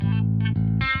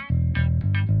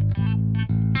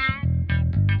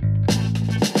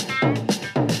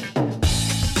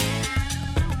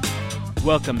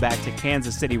Welcome back to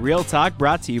Kansas City Real Talk,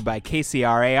 brought to you by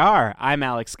KCRAR. I'm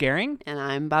Alex Gehring. And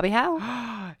I'm Bobbi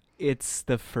Howe. It's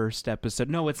the first episode.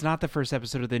 No, it's not the first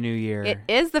episode of the new year. It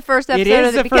is the first episode. It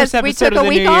is the first episode we took of a the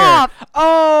week new off. Year.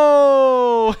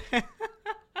 Oh!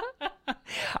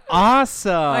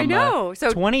 Awesome. I know. So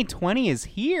 2020 is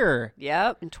here.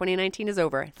 Yep, and 2019 is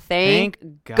over. Thank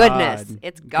God. goodness.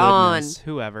 It's gone. Goodness,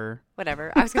 whoever.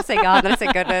 Whatever. I was going to say God, then I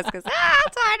said goodness because,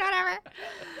 it's fine, whatever.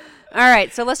 All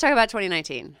right, so let's talk about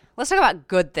 2019. Let's talk about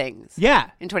good things.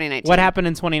 Yeah. In 2019. What happened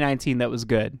in 2019 that was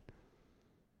good?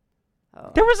 Oh.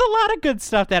 There was a lot of good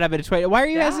stuff that happened in 2020. Why are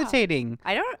you Yeah. hesitating?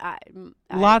 I don't.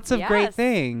 Lots of great yes.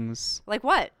 things. Like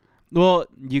what? Well,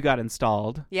 you got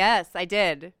installed. Yes, I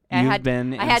did. You've I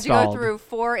been had to go installed. through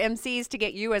 4 MCs to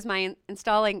get you as my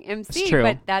installing MC. It's true.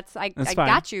 But I That's fine.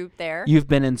 got you there. You've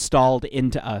been installed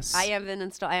into us. I have been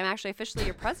installed. I am actually officially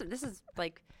your president. This is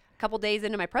like a couple days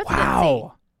into my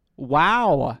presidency.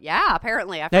 Wow. Yeah,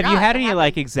 apparently. I Have forgot you had that any happened.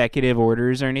 like executive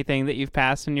orders or anything that you've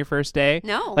passed in your first day?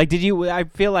 No. Like, did you? I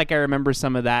feel like I remember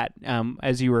some of that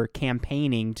as you were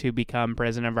campaigning to become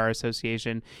president of our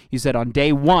association. You said on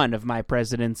day 1 of my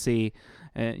presidency,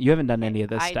 you haven't done any of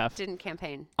this stuff. I didn't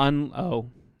campaign.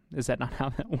 Is that not how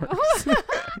that works?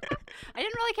 I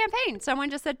didn't really campaign. Someone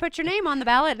just said, put your name on the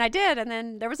ballot, and I did, and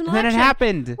then there was an And then election. it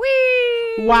happened.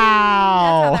 Whee!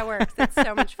 Wow. That's how that works. It's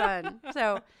so much fun. So,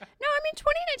 no, I mean,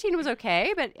 2019 was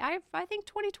okay, but I think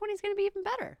 2020 is going to be even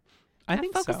better. I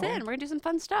think focus so. in. We're going to do some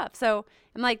fun stuff. So,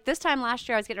 I'm like, this time last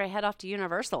year, I was getting ready to head off to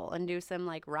Universal and do some,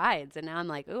 like, rides, and now I'm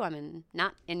like, ooh,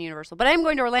 not in Universal. But I am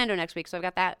going to Orlando next week, so I've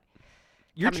got that.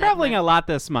 You're coming up traveling my- a lot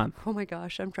this month. Oh, my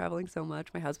gosh, I'm traveling so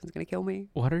much. My husband's going to kill me.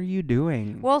 What are you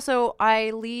doing? Well, so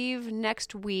I leave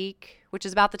next week, which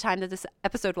is about the time that this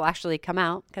episode will actually come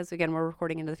out, because, again, we're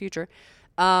recording into the future.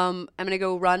 I'm going to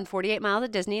go run 48 miles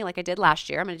at Disney like I did last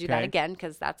year. I'm going to do that again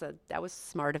because that was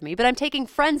smart of me. But I'm taking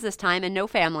friends this time and no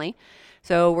family.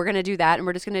 So we're going to do that. And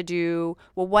we're just going to do,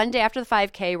 one day after the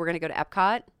 5K, we're going to go to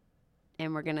Epcot.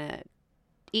 And we're going to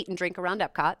eat and drink around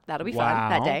Epcot. That'll be fun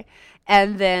that day.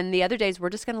 And then the other days, we're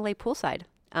just going to lay poolside.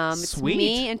 It's Sweet.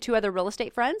 me and 2 other real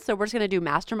estate friends. So we're just going to do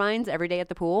masterminds every day at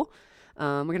the pool.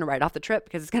 We're going to write off the trip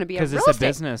because it's going to be a real Because it's estate. a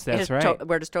business. That's right.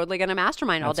 We're just totally going to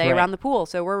mastermind all That's day right. around the pool.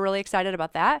 So we're really excited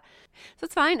about that. So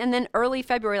it's fine. And then early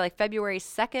February, like February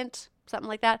 2nd, something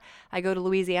like that, I go to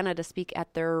Louisiana to speak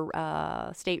at their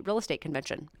state real estate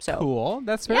convention. So Cool.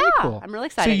 That's very cool. I'm really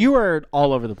excited. So you were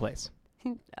all over the place.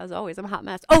 As always, I'm a hot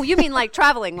mess. Oh, you mean like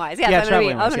traveling wise? Yes, Yeah, I'm going to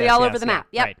traveling-wise, be yes, all yes, over the yeah. map.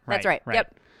 Yep, Right, that's right, right.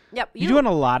 Yep. You doing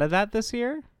a lot of that this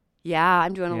year? Yeah,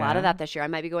 I'm doing a lot of Yeah. that this year. I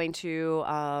might be going to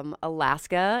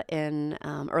Alaska in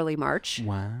early March.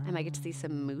 Wow. I might get to see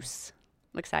some moose.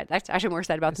 I'm excited. I'm actually more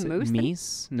excited about Is the it moose. than-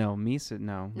 meese? No, meese.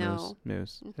 No. No.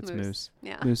 Moose. It's Moose. moose.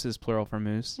 Yeah. Moose is plural for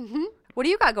moose. What do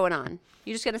you got going on?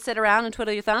 You just going to sit around and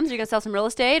twiddle your thumbs? Are you going to sell some real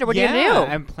estate? Or what yeah, are you going to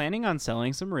do? I'm planning on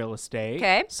selling some real estate.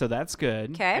 'Kay. So that's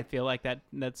good. 'Kay. I feel like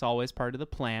that's always part of the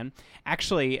plan.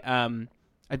 Actually, I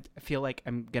feel like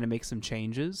I'm going to make some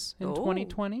changes in Oh.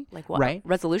 2020. Like what? Right?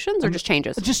 Resolutions or just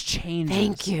changes? Just changes.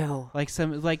 Thank you. Like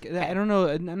I don't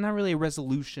know, not really a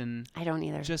resolution. I don't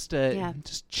either. Just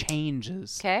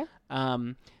changes. Okay.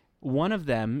 One of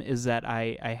them is that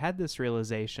I had this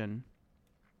realization.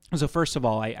 So first of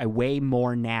all, I weigh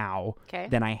more now 'Kay.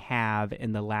 than I have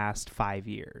in the last 5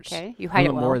 years. Okay. You hide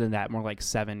it well. More than that, more like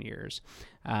 7 years.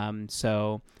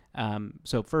 So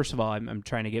first of all, I'm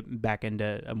trying to get back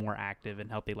into a more active and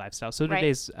healthy lifestyle. So Right.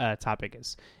 today's topic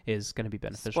is going to be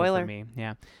beneficial Spoiler. for me.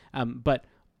 Yeah. But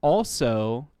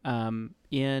also, I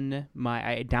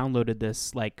downloaded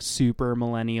this like super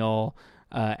millennial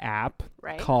app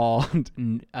Right. called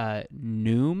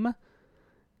Noom.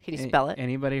 Can you spell it?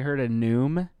 Anybody heard of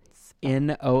Noom?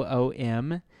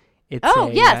 Noom. It's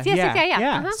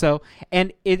yes. So,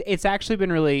 and it's actually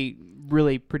been really,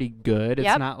 really pretty good. It's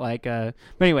Yep. not like but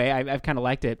anyway, I've kind of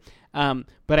liked it.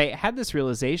 But I had this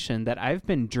realization that I've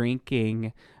been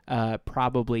drinking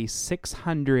probably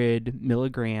 600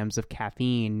 milligrams of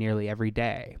caffeine nearly every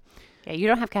day. Yeah, you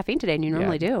don't have caffeine today, and you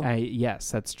normally do. Yes,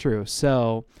 that's true.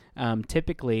 So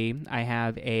typically, I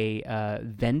have a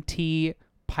venti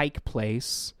Pike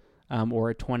Place or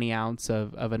a 20 ounce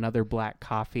of another black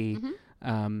coffee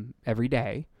every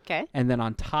day. Okay. And then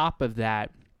on top of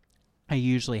that, I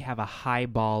usually have a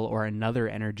highball or another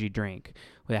energy drink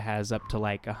that has up to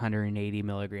like 180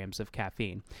 milligrams of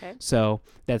caffeine. Okay. So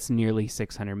that's nearly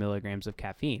 600 milligrams of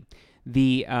caffeine.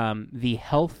 The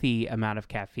healthy amount of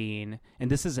caffeine, and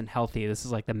this isn't healthy, this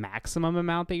is like the maximum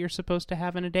amount that you're supposed to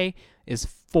have in a day, is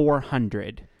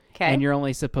 400. Okay. And you're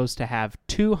only supposed to have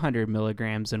 200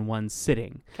 milligrams in one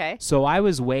sitting. Okay. So I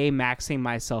was way maxing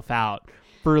myself out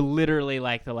for literally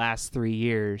like the last 3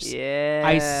 years. Yeah.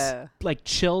 I like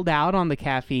chilled out on the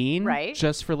caffeine right.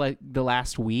 just for like the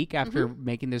last week after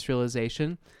making this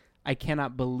realization. I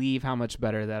cannot believe how much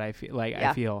better that I feel. Like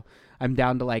I feel I'm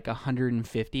down to like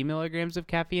 150 milligrams of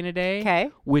caffeine a day. Okay.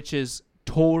 Which is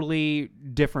totally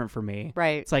different for me.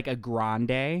 Right. It's like a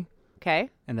grande.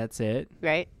 Okay. And that's it.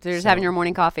 Right. So you're just having your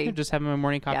morning coffee. I'm just having my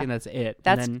morning coffee and that's it.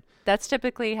 That's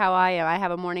typically how I am. I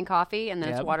have a morning coffee and then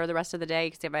it's water the rest of the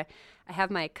day. I have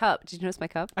my cup. Did you notice my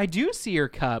cup? I do see your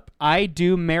cup. I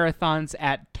do marathons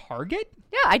at Target.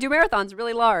 Yeah, I do marathons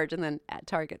really large and then at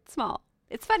Target small.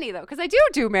 It's funny though because I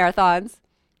do marathons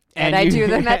and I do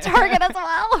them at Target as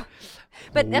well.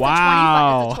 But that's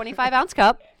a 25 ounce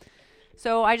cup.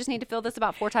 So I just need to fill this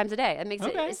about 4 times a day. It makes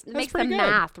it makes the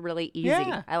math really easy.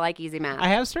 Yeah. I like easy math. I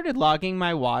have started logging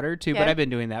my water too, but I've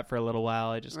been doing that for a little while.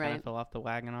 I just kind of fell off the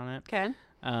wagon on it. Okay.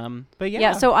 But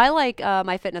yeah. So I like my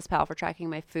MyFitnessPal for tracking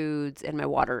my foods and my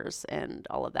waters and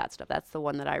all of that stuff. That's the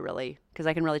one that I really, because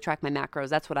I can really track my macros.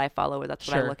 That's what I follow. That's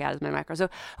what I look at as my macros. So,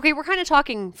 okay, we're kind of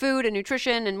talking food and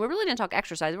nutrition, and we really didn't talk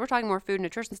exercise. We're talking more food and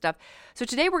nutrition stuff. So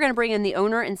today we're going to bring in the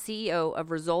owner and CEO of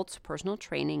Results Personal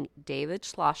Training, David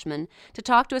Schlossman, to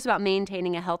talk to us about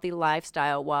maintaining a healthy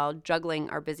lifestyle while juggling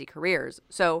our busy careers.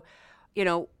 So,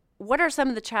 what are some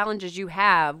of the challenges you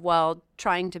have while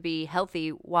trying to be healthy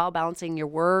while balancing your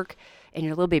work and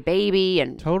your little baby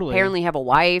and apparently have a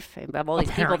wife and have all these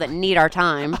people that need our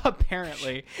time?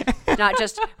 Apparently. we're not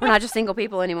just single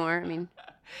people anymore. I mean,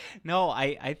 no,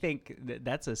 I think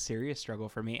that's a serious struggle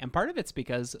for me. And part of it's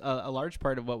because a large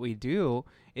part of what we do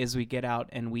is we get out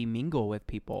and we mingle with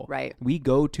people. Right. We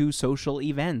go to social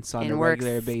events on a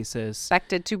regular basis.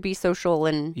 Expected to be social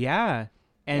and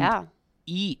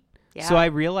eat. Yeah. So I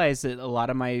realized that a lot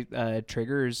of my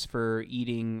triggers for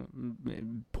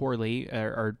eating poorly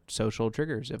are social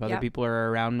triggers. If other people are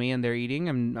around me and they're eating,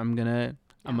 I'm gonna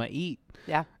eat.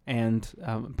 Yeah. And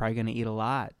I'm probably gonna eat a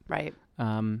lot. Right.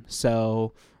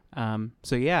 So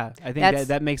yeah, I think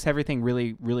that makes everything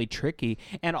really, really tricky.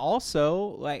 And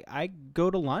also, like, I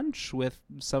go to lunch with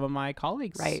some of my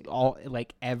colleagues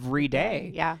every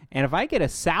day. Yeah. And if I get a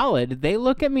salad, they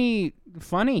look at me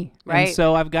funny. Right. And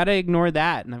so I've got to ignore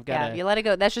that, and I've got to... you let it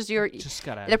go. That's just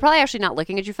they're probably actually not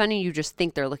looking at you funny. You just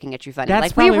think they're looking at you funny.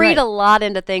 That's we read a lot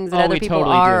into things that other people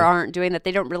totally aren't doing that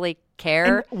they don't really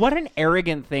care. And what an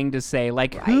arrogant thing to say.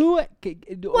 Like, who...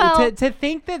 to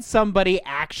think that somebody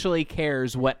actually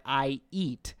cares what I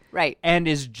eat and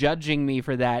is judging me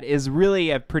for that is really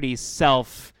a pretty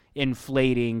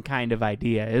self-inflating kind of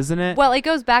idea, isn't it? Well, it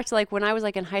goes back to like when I was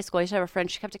like in high school. I used to have a friend.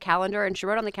 She kept a calendar and she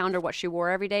wrote on the calendar what she wore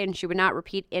every day, and she would not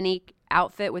repeat any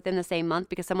outfit within the same month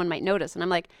because someone might notice. And I'm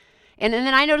like, and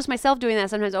then I noticed myself doing that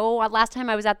sometimes. Oh, last time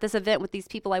I was at this event with these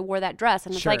people, I wore that dress,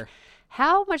 and it's like,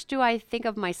 how much do I think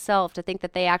of myself to think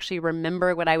that they actually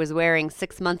remember what I was wearing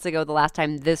 6 months ago the last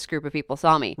time this group of people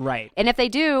saw me? Right. And if they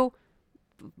do,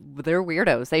 they're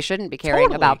weirdos. They shouldn't be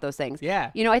caring about those things. Yeah.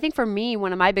 I think for me,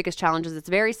 one of my biggest challenges, it's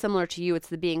very similar to you. It's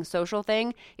the being social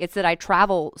thing. It's that I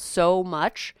travel so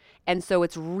much. And so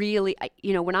it's really,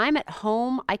 when I'm at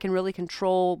home, I can really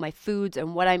control my foods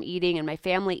and what I'm eating, and my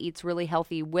family eats really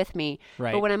healthy with me.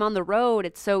 Right. But when I'm on the road,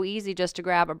 it's so easy just to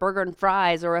grab a burger and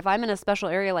fries. Or if I'm in a special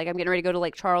area, like I'm getting ready to go to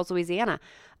Lake Charles, Louisiana,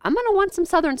 I'm going to want some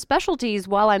Southern specialties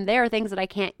while I'm there, things that I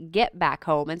can't get back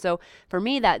home. And so for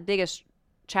me, that biggest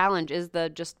challenge is the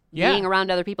just being around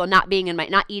other people, not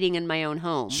eating in my own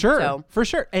home. Sure, for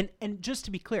sure. And just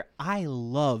to be clear, I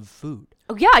love food.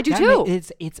 Oh yeah, I do too.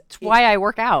 It's why I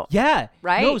work out. Yeah,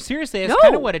 right. No, seriously, that's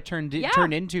kind of what it turned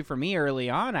into for me early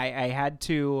on. I had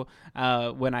to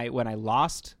when I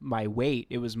lost my weight,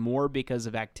 it was more because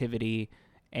of activity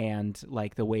and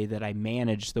like the way that I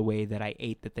managed, the way that I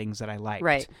ate the things that I liked.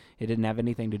 Right. It didn't have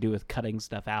anything to do with cutting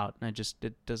stuff out.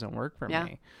 It doesn't work for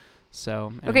me. So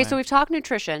anyway. Okay, so we've talked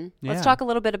nutrition. Yeah. Let's talk a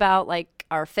little bit about like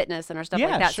our fitness and our stuff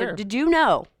like that. Sure. So did you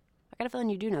know? I got a feeling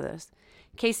you do know this.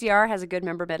 KCR has a good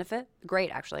member benefit.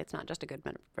 Great, actually. It's not just a good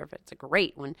member benefit. It's a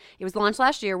great one. It was launched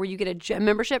last year where you get a gym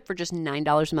membership for just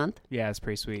 $9 a month. Yeah, it's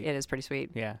pretty sweet. It is pretty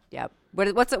sweet. Yeah. Yep.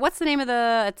 What's the name of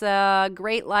it's a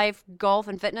Great Life Golf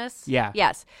and Fitness? Yeah.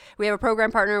 Yes. We have a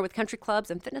program partner with country clubs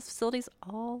and fitness facilities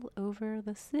all over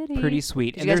the city. Pretty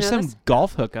sweet. And there's some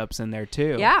golf hookups in there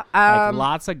too. Yeah. Like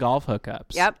lots of golf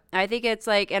hookups. Yep. I think it's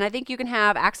and I think you can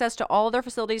have access to all of their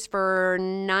facilities for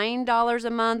 $9 a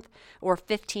month or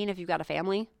 $15 if you've got a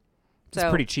family. It's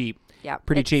pretty cheap. Yeah.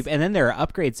 Pretty cheap. And then there are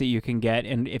upgrades that you can get.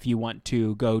 And if you want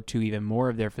to go to even more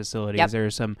of their facilities, there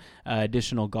are some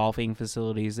additional golfing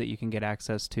facilities that you can get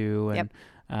access to. And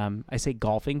I say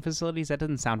golfing facilities. That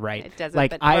doesn't sound right. It doesn't,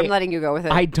 like but I'm letting you go with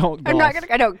it. I don't golf. I'm not gonna.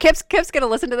 I know Kip's gonna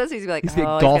listen to this. He's gonna be like,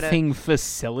 oh, golfing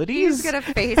facilities. He's gonna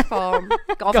facepalm.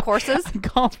 Golf courses.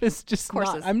 Golf is just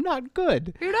not. I'm not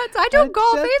good. You're not. I don't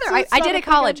golf either. I did at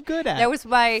college. Good at. That was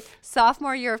my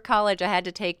sophomore year of college. I had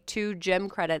to take 2 gym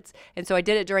credits, and so I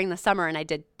did it during the summer. And I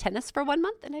did tennis for 1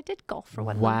 month, and I did golf for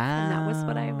 1 month. And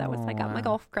that was I got my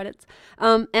golf credits.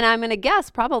 And I'm gonna guess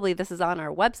probably this is on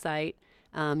our website.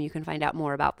 You can find out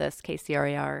more about this,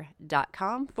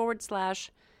 kcar.com/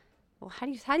 well, how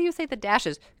do you say the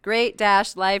dashes? Great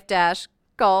Life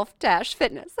Golf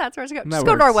Fitness. That's where it's going. Just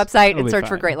go to our website and search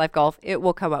for Great Life Golf. It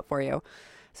will come up for you.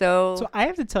 So I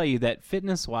have to tell you that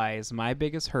fitness wise, my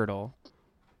biggest hurdle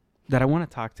that I want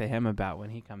to talk to him about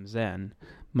when he comes in,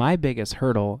 my biggest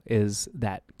hurdle is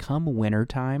that come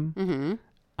wintertime,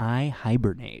 I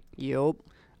hibernate. Yep.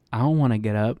 I don't want to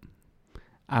get up.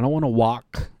 I don't want to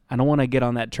walk. I don't want to get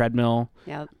on that treadmill.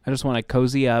 Yep. I just want to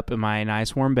cozy up in my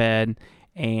nice warm bed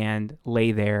and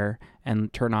lay there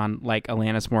and turn on like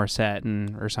Alanis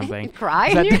Morissette or something.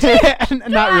 Cry? Not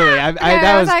really. I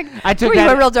took that. You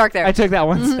were real dark there. I took that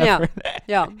one step further.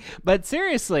 Yeah. But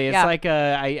seriously, it's like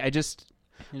I just.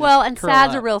 Well, and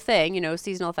SAD's a real thing,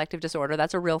 seasonal affective disorder.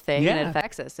 That's a real thing, and it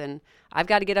affects us. And I've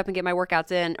got to get up and get my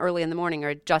workouts in early in the morning, or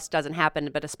it just doesn't happen.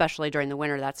 But especially during the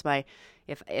winter, that's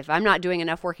if I'm not doing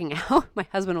enough working out, my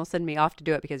husband will send me off to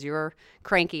do it because you're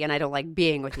cranky and I don't like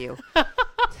being with you.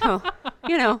 So,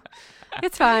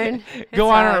 it's fine. Go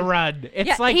on a run.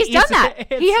 It's like he's done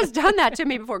that. He has done that to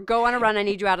me before. Go on a run. I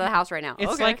need you out of the house right now.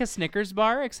 It's like a Snickers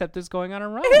bar, except it's going on a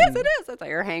run. It is. It's like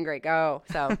you're hangry. Go.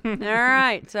 So, all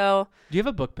right. So, do you have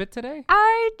a book pit today?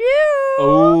 I do.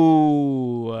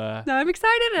 Oh. I'm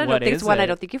excited. I don't think it's one I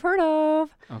don't think you've heard of.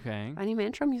 Okay. I need my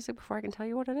intro music before I can tell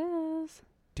you what it is.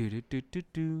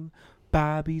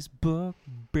 Bobby's book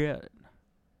bit.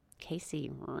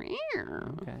 Casey.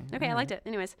 Okay, I liked it.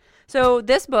 Anyways, so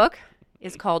this book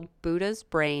is called Buddha's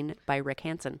Brain by Rick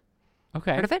Hansen.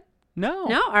 Okay. Heard of it? No.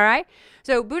 No? All right.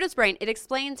 So Buddha's Brain, it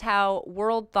explains how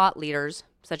world thought leaders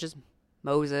such as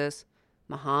Moses,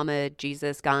 Muhammad,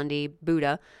 Jesus, Gandhi,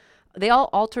 Buddha, they all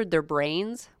altered their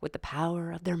brains with the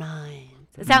power of their minds.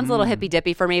 It sounds a little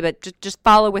hippy-dippy for me, but just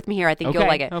follow with me here. I think you'll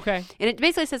like it. Okay. And it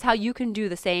basically says how you can do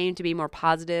the same to be more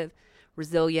positive,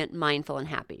 resilient, mindful, and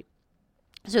happy.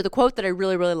 So the quote that I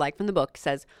really, really like from the book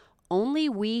says, "Only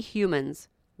we humans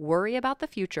worry about the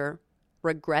future,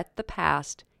 regret the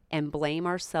past, and blame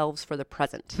ourselves for the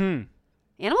present."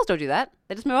 Animals don't do that.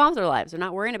 They just move on with their lives. They're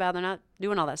not worrying about it. They're not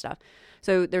doing all that stuff.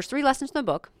 So there's 3 lessons in the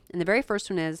book. And the very first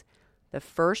one is, the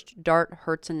first dart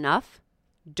hurts enough.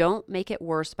 Don't make it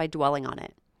worse by dwelling on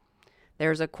it.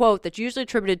 There's a quote that's usually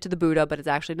attributed to the Buddha, but it's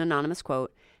actually an anonymous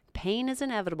quote. Pain is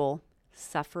inevitable.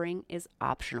 Suffering is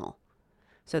optional.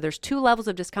 So there's 2 levels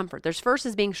of discomfort. There's first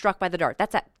is being struck by the dart.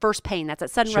 That's that first pain. That's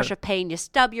that sudden rush of pain. You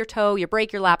stub your toe, you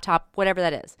break your laptop, whatever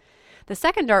that is. The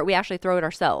second dart, we actually throw at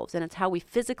ourselves, and it's how we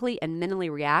physically and mentally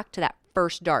react to that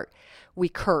first dart. We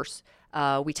curse.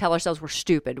 We tell ourselves we're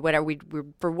stupid,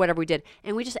 for whatever we did,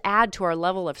 and we just add to our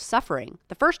level of suffering.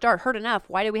 The first dart hurt enough.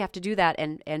 Why do we have to do that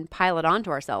and pile it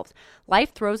onto ourselves?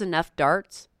 Life throws enough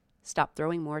darts. Stop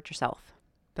throwing more at yourself.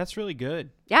 That's really good.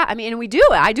 Yeah, I mean, and we do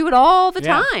it. I do it all the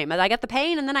time. I get the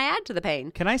pain, and then I add to the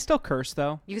pain. Can I still curse,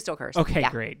 though? You can still curse. Okay,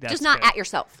 great. That's just not good. at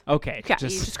yourself. Okay. Yeah, you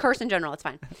just curse in general. It's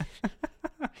fine.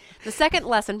 The second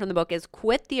lesson from the book is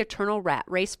quit the eternal rat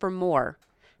race for more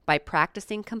by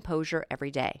practicing composure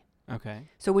every day. Okay.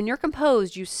 So when you're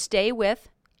composed, you stay with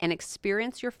and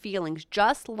experience your feelings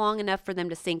just long enough for them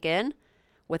to sink in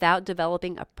without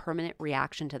developing a permanent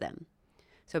reaction to them.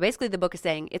 So basically the book is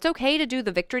saying it's okay to do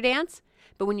the victory dance,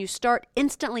 but when you start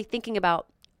instantly thinking about,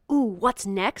 ooh, what's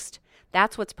next?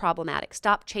 That's what's problematic.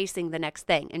 Stop chasing the next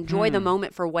thing. Enjoy the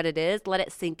moment for what it is. Let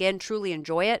it sink in. Truly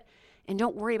enjoy it. And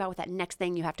don't worry about what that next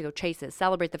thing you have to go chase is.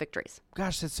 Celebrate the victories.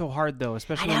 Gosh, that's so hard, though,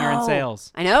 especially when you're in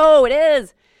sales. I know, it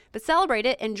is. But celebrate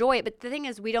it. Enjoy it. But the thing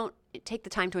is, we don't take the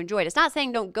time to enjoy it. It's not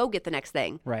saying don't go get the next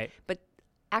thing. Right. But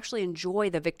actually enjoy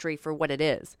the victory for what it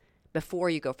is before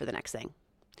you go for the next thing.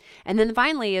 And then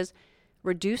finally is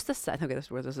reduce the... Okay, this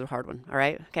is a hard one. All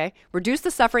right? Okay? Reduce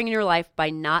the suffering in your life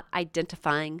by not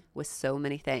identifying with so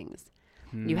many things.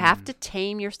 You have to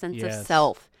tame your sense of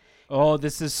self. Oh,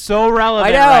 this is so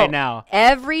relevant right now.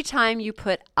 Every time you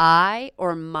put I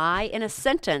or my in a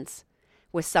sentence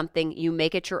with something, you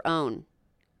make it your own.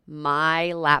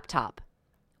 My laptop.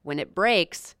 When it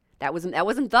breaks, that wasn't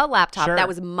the laptop. Sure. That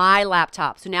was my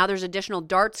laptop. So now there's additional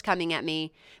darts coming at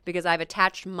me because I've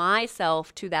attached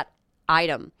myself to that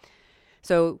item.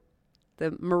 So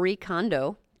the Marie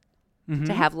Kondo,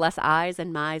 to have less I's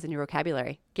and my's in your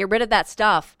vocabulary. Get rid of that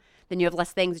stuff then you have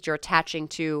less things that you're attaching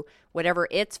to whatever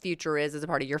its future is as a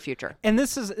part of your future. And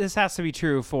this has to be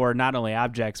true for not only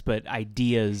objects but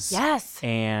ideas. Yes.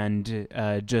 And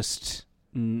just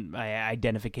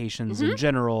identifications in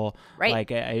general. Right. Like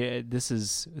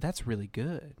that's really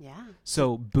good. Yeah.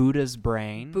 So Buddha's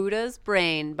Brain. Buddha's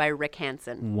Brain by Rick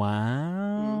Hansen.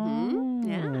 Wow.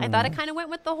 Yeah. I thought it kind of went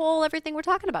with the whole everything we're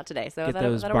talking about today. So get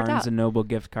those Barnes and Noble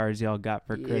gift cards y'all got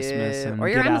for Christmas, and or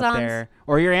your get Amazons. out there,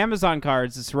 or your Amazon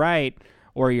cards. That's right.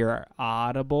 Or your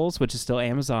Audibles, which is still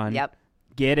Amazon. Yep.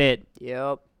 Get it.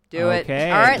 Yep. Do it. Okay.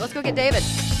 All right. Let's go get David.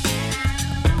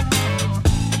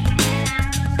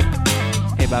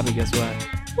 Hey, Bobbi, guess what?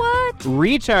 What?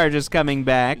 Recharge is coming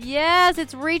back. Yes,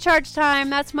 it's Recharge time.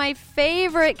 That's my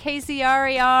favorite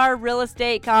KCRER real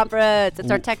estate conference. It's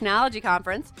our technology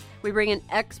conference. We bring in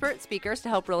expert speakers to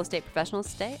help real estate professionals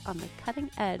stay on the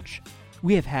cutting edge.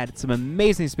 We have had some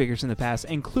amazing speakers in the past,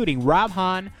 including Rob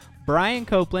Hahn, Brian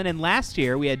Copeland, and last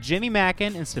year we had Jimmy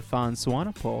Mackin and Stefan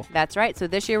Swanepoel. That's right. So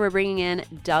this year we're bringing in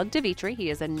Doug DeVitri. He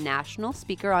is a national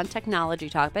speaker on technology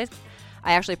topics.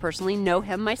 I actually personally know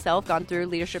him myself, gone through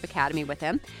Leadership Academy with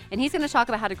him, and he's going to talk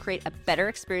about how to create a better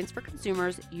experience for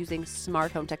consumers using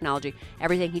smart home technology.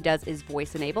 Everything he does is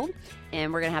voice enabled,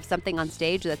 and we're going to have something on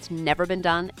stage that's never been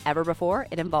done ever before.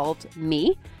 It involved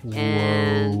me,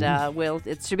 and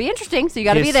it should be interesting. So you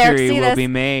got to be there to see this. History will be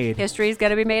made. History is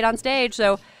going to be made on stage.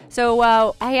 So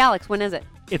hey Alex, when is it?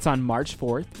 It's on March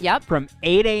 4th. Yep. From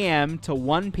 8 a.m. to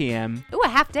 1 p.m. Ooh, a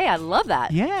half day. I love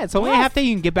that. Yeah, it's only a half day.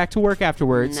 You can get back to work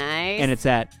afterwards. Nice. And it's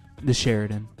at the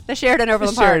Sheridan. The Sheridan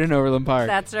Overland Park. Sheridan Overland Park.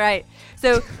 That's right.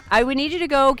 So I would need you to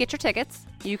go get your tickets.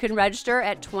 You can register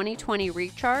at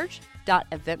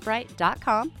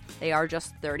 2020recharge.eventbrite.com. They are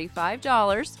just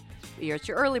 $35. It's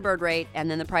your early bird rate, and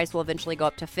then the price will eventually go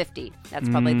up to $50. That's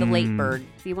probably the late bird.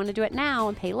 So you want to do it now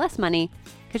and pay less money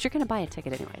because you're going to buy a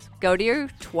ticket anyways. Go to your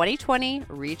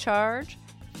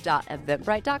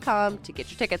 2020recharge.eventbrite.com to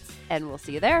get your tickets, and we'll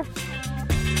see you there.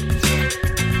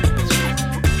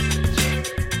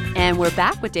 And we're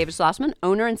back with David Schlossman,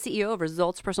 owner and CEO of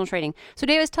Results Personal Training. So,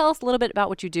 David, tell us a little bit about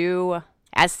what you do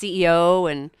as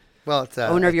CEO and it's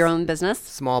owner of your own business.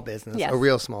 Small business, yes. A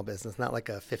real small business, not like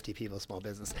a 50 people small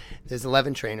business. There's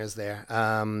 11 trainers there.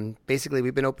 Basically,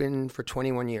 we've been open for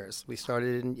 21 years. I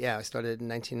started in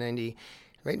 1990,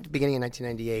 right at the beginning of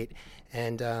 1998,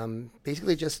 and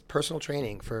basically just personal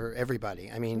training for everybody.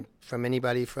 I mean, from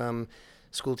anybody from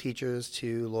school teachers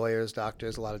to lawyers,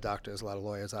 doctors, a lot of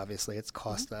lawyers, obviously. It's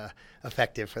cost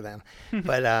effective for them.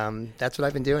 But that's what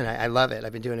I've been doing. I love it.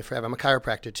 I've been doing it forever. I'm a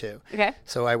chiropractor, too. Okay.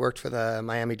 So I worked for the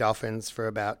Miami Dolphins for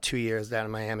about 2 years down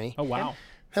in Miami. Oh, wow.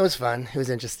 That was fun. It was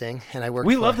interesting. And I worked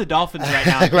We love the Dolphins right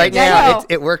now. Right now,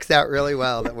 it works out really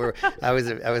well that I was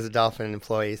a Dolphin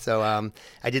employee. So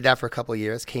I did that for a couple of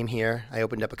years, came here. I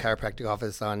opened up a chiropractic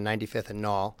office on 95th and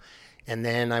Knoll. And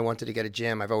then I wanted to get a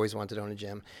gym. I've always wanted to own a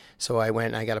gym. So I went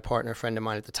and I got a partner, a friend of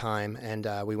mine at the time, and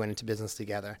we went into business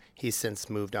together. He's since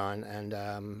moved on, and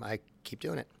I keep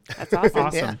doing it. That's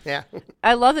awesome. Yeah.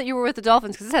 I love that you were with the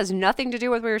Dolphins because this has nothing to do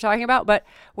with what we were talking about. But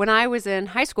when I was in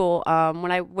high school,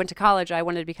 when I went to college, I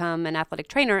wanted to become an athletic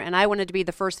trainer, and I wanted to be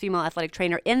the first female athletic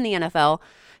trainer in the NFL.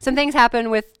 Some things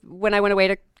happened with when I went away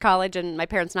to college and my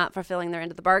parents not fulfilling their end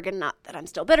of the bargain. Not that I'm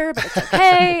still bitter, but it's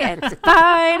okay and it's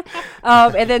fine.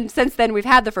 And then since then, we've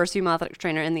had the first female athletic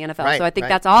trainer in the NFL. Right, so I think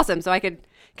that's awesome. So I could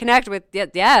connect with,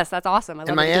 yes, that's awesome. I love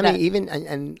in Miami,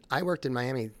 and I worked in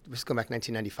Miami, let's go back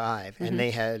 1995, and they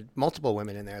had multiple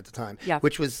women in there at the time,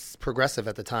 which was progressive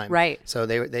at the time. Right. So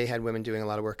they had women doing a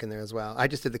lot of work in there as well. I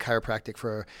just did the chiropractic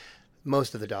for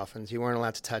most of the Dolphins. You weren't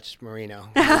allowed to touch Marino.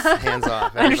 Hands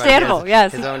off. Understandable,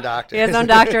 yes. His own doctor. His own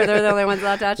doctor. They're the only ones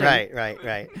allowed to touch him.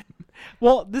 Right.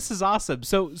 Well, this is awesome.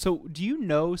 So do you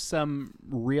know some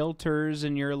realtors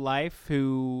in your life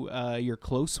who you're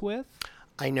close with?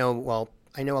 I know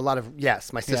a lot of,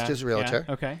 yes, my sister's a realtor.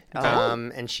 Yeah, okay.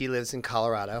 And she lives in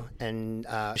Colorado. And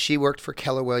she worked for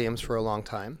Keller Williams for a long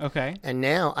time. Okay. And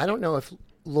now, I don't know if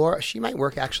Laura, she might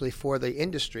work actually for the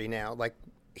industry now, like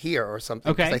here or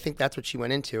something. Okay. I think that's what she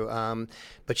went into.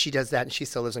 But she does that, and she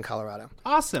still lives in Colorado.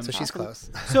 Awesome. So she's close.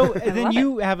 So then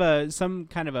you have some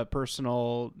kind of a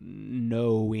personal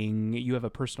knowing. You have a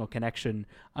personal connection,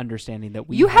 understanding that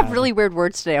you have really weird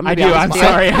words today. I do. I'm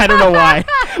sorry. I don't know why.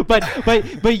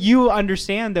 But you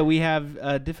understand that we have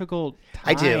a difficult time.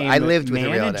 I do. I lived with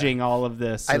managing all of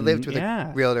this. I lived with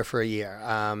a realtor for a year.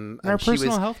 And our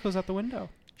personal health goes out the window.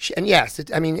 And yes,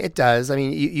 it does. I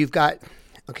mean, you've got.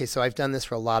 Okay, so I've done this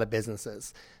for a lot of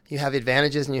businesses. You have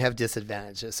advantages and you have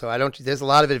disadvantages. So there's a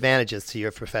lot of advantages to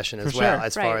your profession as well,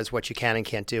 as far as what you can and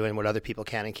can't do and what other people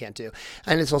can and can't do.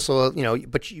 And it's also,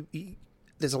 but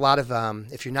there's a lot of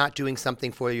if you're not doing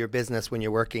something for your business when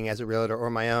you're working as a realtor or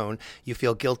my own, you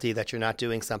feel guilty that you're not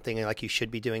doing something like you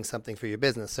should be doing something for your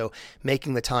business. So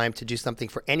making the time to do something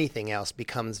for anything else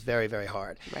becomes very, very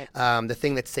hard. Right. The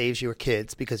thing that saves your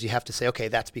kids, because you have to say, okay,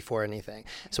 that's before anything.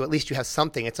 So at least you have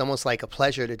something. It's almost like a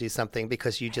pleasure to do something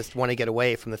because you just want to get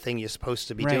away from the thing you're supposed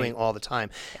to be doing all the time.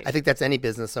 Right. I think that's any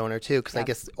business owner too, because I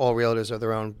guess all realtors are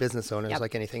their own business owners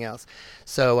like anything else.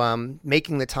 So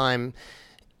making the time.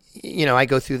 I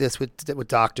go through this with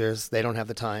doctors. They don't have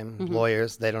the time.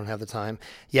 Lawyers, they don't have the time.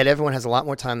 Yet everyone has a lot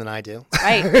more time than I do.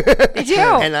 Right. They do.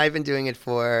 And I've been doing it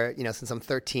for, since I'm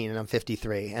 13 and I'm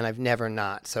 53, and I've never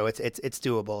not. So it's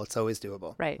doable. It's always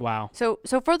doable. Right. Wow. So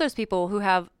for those people who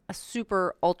have a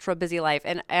super ultra busy life,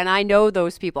 and I know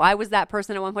those people. I was that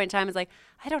person at one point in time. Is like,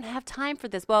 I don't have time for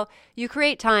this. Well, you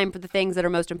create time for the things that are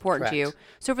most important to you.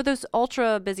 So for those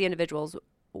ultra busy individuals,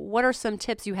 what are some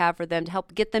tips you have for them to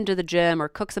help get them to the gym or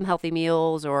cook some healthy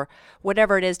meals or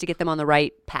whatever it is to get them on the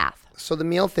right path? So the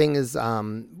meal thing is,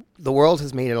 the world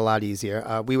has made it a lot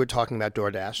easier. We were talking about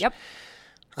DoorDash. Yep.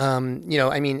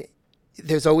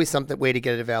 There's always some way to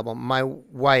get it available. My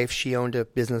wife, she owned a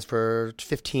business for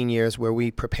 15 years where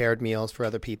we prepared meals for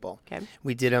other people. Okay.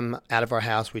 We did them out of our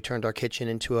house. We turned our kitchen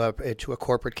into a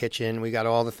corporate kitchen. We got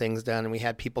all the things done, and we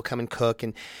had people come and cook.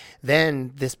 And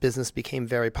then this business became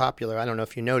very popular. I don't know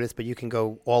if you noticed, but you can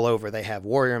go all over. They have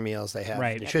warrior meals. They have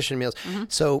nutrition meals.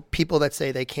 So people that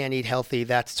say they can't eat healthy,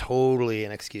 that's totally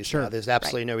an excuse. Sure. Now. There's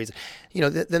absolutely no reason.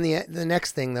 Then the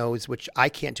next thing, though, is which I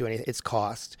can't do anything. It's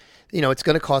cost. It's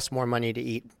going to cost more money to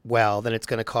eat well than it's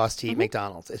going to cost to eat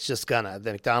McDonald's. It's just gonna.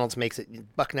 The McDonald's makes it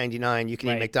 $1.99. You can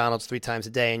eat McDonald's 3 times a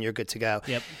day and you're good to go.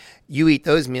 Yep. You eat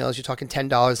those meals, you're talking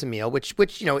 $10 a meal, which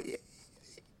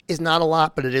is not a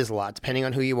lot, but it is a lot depending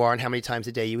on who you are and how many times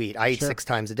a day you eat. I eat 6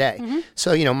 times a day.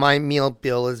 So, my meal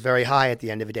bill is very high at the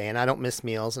end of the day, and I don't miss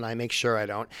meals, and I make sure I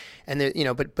don't. And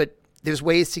there, but there's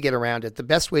ways to get around it. The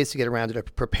best ways to get around it are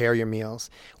to prepare your meals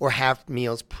or have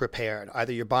meals prepared.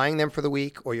 Either you're buying them for the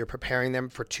week or you're preparing them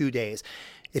for 2 days.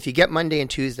 If you get Monday and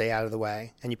Tuesday out of the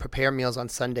way and you prepare meals on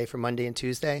Sunday for Monday and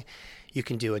Tuesday, you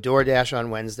can do a DoorDash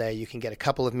on Wednesday. You can get a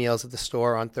couple of meals at the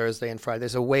store on Thursday and Friday.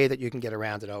 There's a way that you can get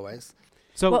around it always.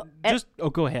 So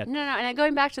go ahead. No. And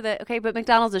going back to but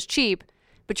McDonald's is cheap,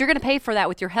 but you're going to pay for that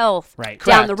with your health down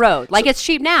Correct. the road. Like it's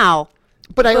cheap now.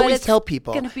 But I always tell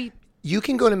people, Gonna be you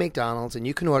can go to McDonald's and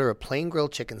you can order a plain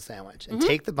grilled chicken sandwich and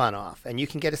take the bun off, and you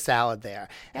can get a salad there,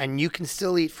 and you can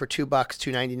still eat for $2,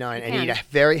 $2.99, and eat a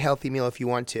very healthy meal if you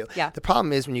want to. Yeah. The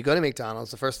problem is when you go to McDonald's,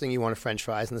 the first thing you want are French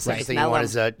fries, and the second thing you want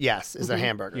is a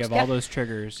hamburger. You have all those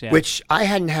triggers. Yeah. Which I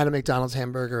hadn't had a McDonald's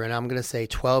hamburger in, I'm going to say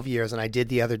 12 years, and I did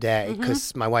the other day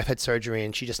because my wife had surgery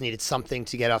and she just needed something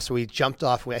to get off. So we jumped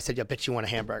off. I said, I bet you want a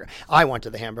hamburger. I wanted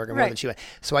the hamburger more than she wanted.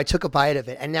 So I took a bite of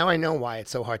it, and now I know why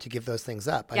it's so hard to give those things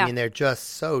up. I mean, they're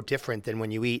just so different than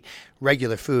when you eat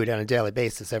regular food on a daily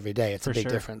basis every day. It's a big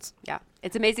difference. Yeah.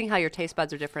 It's amazing how your taste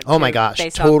buds are different. Oh my gosh,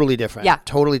 totally different. Yeah.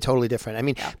 Totally different. I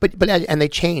mean, but and they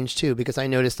change too, because I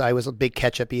noticed I was a big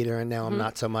ketchup eater and now I'm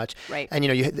not so much. Right. And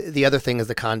the other thing is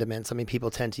the condiments. I mean,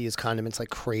 people tend to use condiments like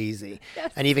crazy.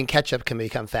 Yes. And even ketchup can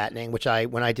become fattening, which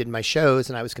when I did my shows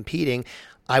and I was competing,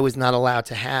 I was not allowed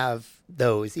to have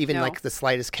those, even like the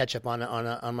slightest ketchup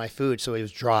on my food, so it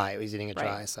was dry. I was eating it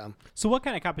dry. So what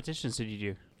kind of competitions did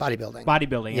you do?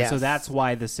 Bodybuilding. Yes. And so that's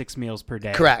why the 6 meals per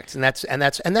day. Correct. And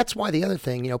that's why the other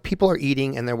thing, people are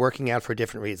eating and they're working out for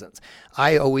different reasons.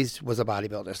 I always was a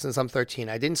bodybuilder since I'm 13.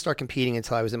 I didn't start competing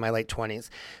until I was in my late 20s,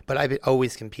 but I've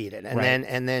always competed.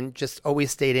 And then just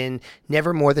always stayed in,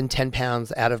 never more than 10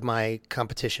 pounds out of my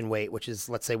competition weight, which is,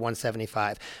 let's say,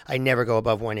 175. I never go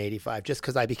above 185 just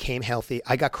because I became healthy.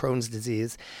 I got Crohn's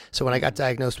disease. So when I got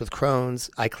diagnosed with Crohn's,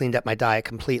 I cleaned up my diet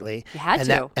completely. You had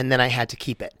to. And then I had to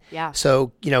keep it. Yeah.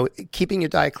 So, keeping your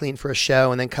diet clean for a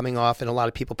show and then coming off, and a lot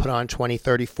of people put on 20,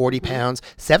 30, 40 pounds,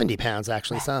 70 pounds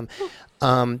actually, some.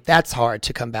 That's hard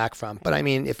to come back from. But I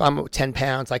mean, if I'm 10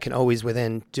 pounds, I can always,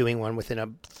 within a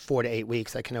 4 to 8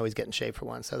 weeks, I can always get in shape for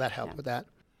one. So that helped with that.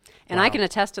 And I can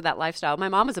attest to that lifestyle. My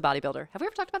mom was a bodybuilder. Have we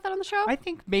ever talked about that on the show? I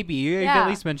think maybe. You at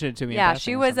least mentioned it to me. Yeah,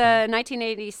 she was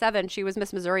 1987. She was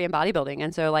Miss Missouri in bodybuilding.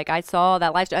 And so, I saw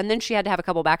that lifestyle. And then she had to have a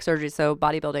couple back surgeries, so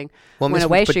bodybuilding went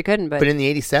away. She couldn't. But in the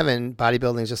 87,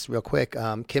 bodybuilding, just real quick,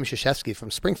 Kim Krzyzewski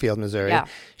from Springfield, Missouri,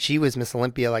 she was Miss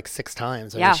Olympia 6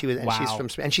 times. I mean, she was, and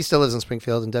she's she still lives in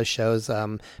Springfield and does shows,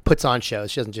 puts on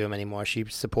shows. She doesn't do them anymore. She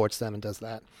supports them and does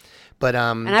that. But,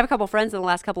 and I have a couple friends in the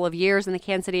last couple of years in the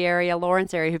Kansas City area,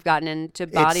 Lawrence area, who've gotten into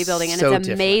bodybuilding, and it's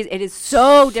amazing. It is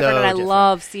so different, and I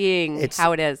love seeing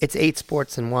how it is. It's 8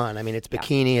 sports in one. I mean, it's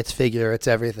bikini, it's figure, it's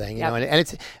everything. You know, and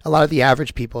it's a lot of the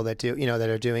average people that do, that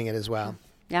are doing it as well.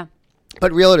 Yeah.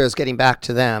 But realtors, getting back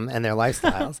to them and their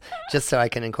lifestyles, just so I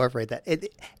can incorporate that. It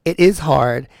is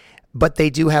hard, but they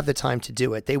do have the time to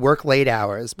do it. They work late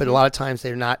hours, but a lot of times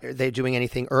they're doing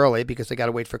anything early because they got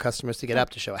to wait for customers to get up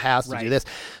to show a house, to do this.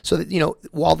 So that,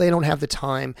 while they don't have the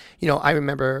time, I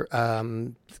remember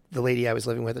the lady I was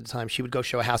living with at the time, she would go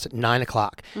show a house at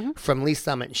 9:00 from Lee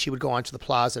Summit, and she would go onto the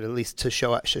plaza at least to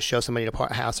show somebody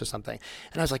a house or something.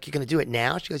 And I was like, "You're going to do it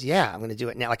now?" She goes, "Yeah, I'm going to do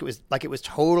it now." Like it was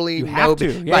totally you have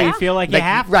to. Yeah, right. You feel like you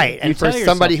have to. Right. And for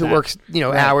somebody who that. works,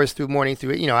 hours through morning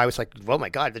through, I was like, "Oh my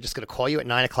God, they're just going to call you at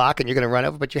 9:00 and you're going to run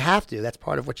over." But you have to. That's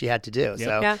part of what you had to do.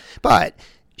 Yep. But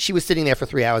she was sitting there for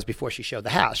 3 hours before she showed the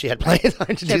house. She had plenty of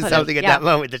time to do something at that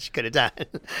moment that she could have done.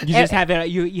 You just have it.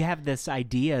 You have this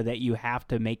idea that you have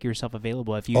to make yourself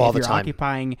available. If you're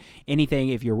occupying anything,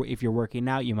 if you're working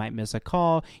out, you might miss a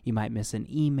call, you might miss an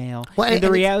email. Well, and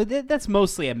the reality that's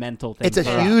mostly a mental thing. It's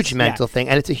a huge mental thing,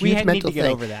 and it's a huge mental thing. We need to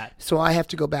get over that. So I have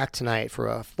to go back tonight for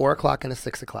a 4:00 and a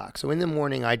 6:00. So in the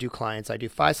morning, I do clients. I do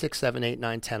 5, 6, 7, 8,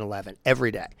 9, 10, 11 every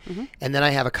day, and then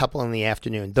I have a couple in the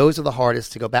afternoon. Those are the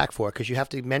hardest to go back for because you have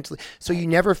to mentally. So you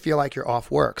never feel like you're off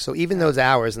work. So even those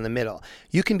hours in the middle,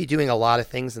 you can be doing a lot of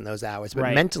things in those hours,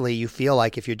 but mentally you feel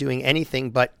like if you're doing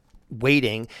anything but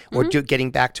waiting or getting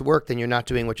back to work, then you're not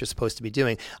doing what you're supposed to be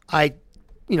doing.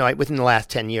 Within the last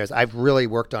 10 years, I've really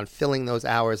worked on filling those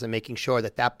hours and making sure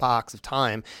that box of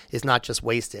time is not just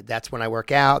wasted. That's when I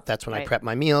work out. That's when I prep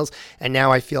my meals. And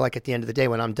now I feel like at the end of the day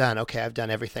when I'm done, okay, I've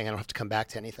done everything. I don't have to come back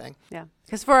to anything. Yeah.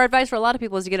 Because our advice for a lot of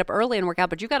people is to get up early and work out,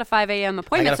 but you got a 5 a.m.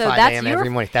 appointment. I got a 5 a.m. every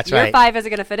morning. That's right. Your 5 isn't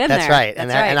going to fit in there. That's right.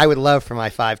 And I would love for my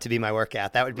 5 to be my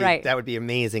workout. That would be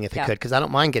amazing if it could, because I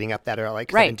don't mind getting up that early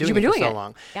because I've been doing it for so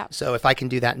long. Yeah. So if I can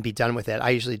do that and be done with it, I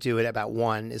usually do it about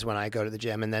 1 is when I go to the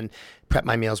gym, and then prep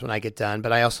my meals when I get done.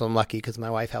 But I also am lucky because my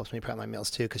wife helps me prep my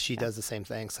meals too, because she does the same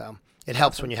thing. So it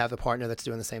helps when you have a partner that's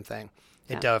doing the same thing.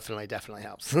 It definitely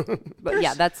helps. But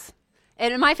yeah,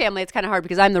 and in my family, it's kind of hard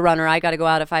because I'm the runner. I got to go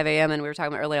out at 5 a.m. And we were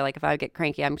talking about earlier, like if I get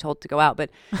cranky, I'm told to go out.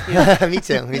 But me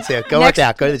too. Go work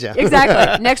out. Go to the gym.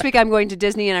 Exactly. Next week, I'm going to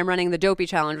Disney and I'm running the Dopey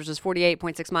Challenge, which is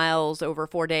 48.6 miles over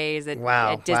 4 days at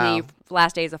Disney.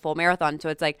 Last day is a full marathon. So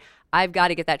it's like I've got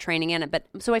to get that training in. But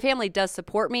so my family does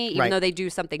support me, even though they do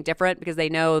something different because they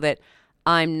know that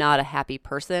I'm not a happy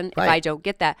person if I don't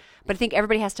get that. But I think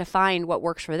everybody has to find what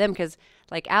works for them because,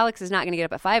 like, Alex is not going to get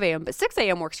up at 5 a.m., but 6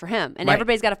 a.m. works for him. And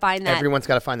everybody's got to find that. Everyone's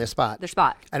got to find their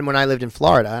spot. And when I lived in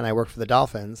Florida and I worked for the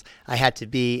Dolphins, I had to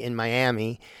be in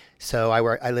Miami. So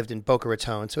I lived in Boca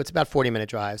Raton, so it's about a 40-minute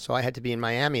drive. So I had to be in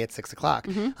Miami at 6 o'clock.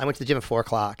 I went to the gym at 4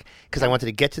 o'clock because I wanted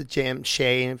to get to the gym,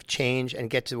 shave, change, and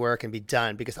get to work and be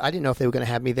done because I didn't know if they were going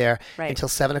to have me there until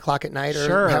 7 o'clock at night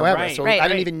or however. So I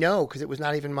didn't even know because it was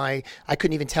not even I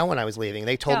couldn't even tell when I was leaving.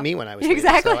 They told me when I was leaving,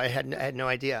 so I had no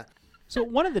idea. So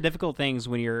one of the difficult things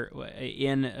when you're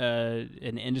in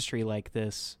an industry like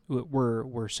this,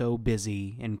 we're so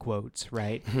busy, in quotes,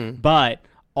 right? But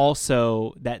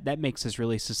also that makes us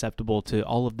really susceptible to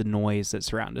all of the noise that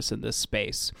surrounds us in this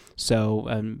space.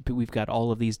 So we've got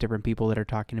all of these different people that are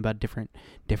talking about different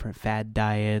fad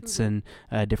diets and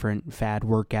different fad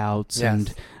workouts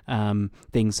and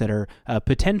things that are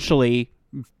potentially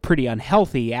pretty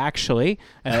unhealthy, actually,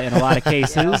 in a lot of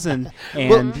cases, and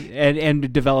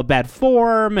develop bad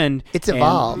form, and it's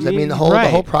evolved. I mean, the whole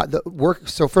work.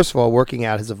 So first of all, working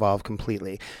out has evolved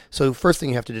completely. So first thing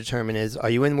you have to determine is: are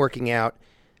you in working out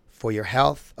for your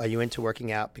health? Are you into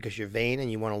working out because you're vain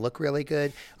and you want to look really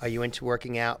good? Are you into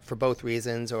working out for both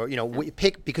reasons? Or,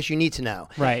 pick because you need to know.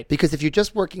 Right. Because if you're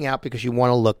just working out because you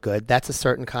want to look good, that's a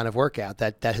certain kind of workout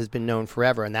that has been known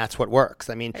forever, and that's what works.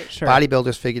 I mean,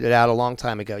 bodybuilders figured it out a long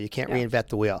time ago. You can't reinvent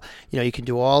the wheel. You can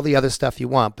do all the other stuff you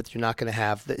want, but you're not going to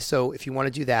have so if you want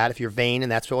to do that, if you're vain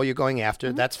and that's all you're going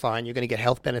after, that's fine. You're going to get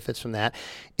health benefits from that.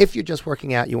 If you're just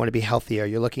working out, you want to be healthier.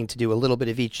 You're looking to do a little bit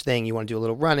of each thing. You want to do a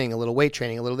little running, a little weight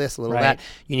training, a little this, a little that.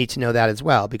 You need to know that as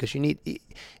well, because you need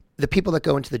the people that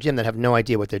go into the gym that have no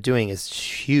idea what they're doing is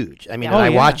huge. I mean, I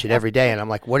watch it every day and I'm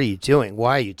like, what are you doing?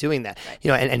 Why are you doing that?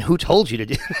 And who told you to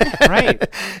do that? Right.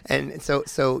 And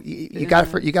so you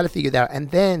got to figure that out. And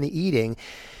then the eating.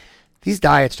 These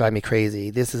diets drive me crazy.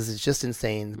 This is just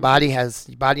insane. Your body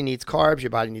needs carbs,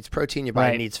 your body needs protein, your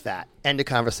body needs fat. End of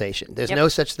conversation. There's no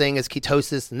such thing as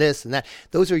ketosis and this and that.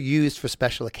 Those are used for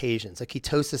special occasions. A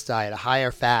ketosis diet, a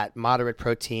higher fat, moderate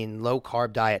protein, low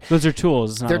carb diet. Those are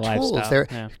tools. It's not They're a tools. lifestyle.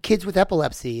 They're kids with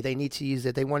epilepsy. They need to use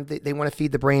it. They want to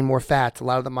feed the brain more fats. A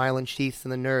lot of the myelin sheaths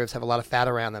and the nerves have a lot of fat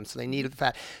around them, so they need the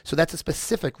fat. So that's a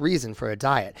specific reason for a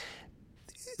diet.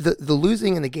 The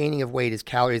losing and the gaining of weight is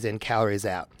calories in, calories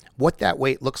out. What that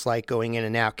weight looks like going in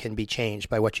and out can be changed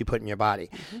by what you put in your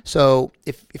body. So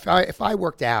if I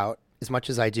worked out as much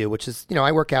as I do, which is,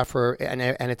 I work out and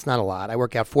it's not a lot. I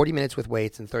work out 40 minutes with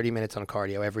weights and 30 minutes on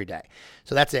cardio every day.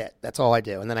 So that's it. That's all I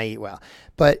do. And then I eat well.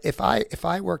 But if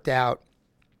I worked out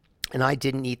and I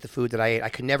didn't eat the food that I ate, I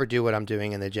could never do what I'm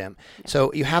doing in the gym. Yeah.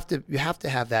 So you have to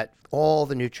have that, all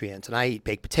the nutrients. And I eat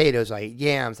baked potatoes, I eat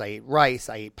yams, I eat rice,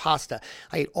 I eat pasta.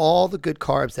 I eat all the good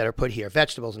carbs that are put here,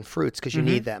 vegetables and fruits, because you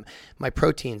need them. My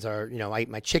proteins are, I eat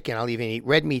my chicken. I'll even eat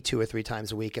red meat 2 or 3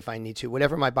 times a week if I need to,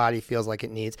 whatever my body feels like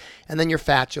it needs. And then your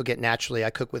fats you'll get naturally. I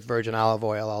cook with virgin olive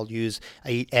oil. I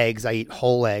eat eggs. I eat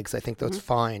whole eggs. I think that's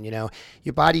fine.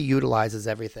 Your body utilizes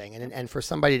everything. And for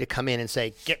somebody to come in and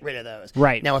say, get rid of those.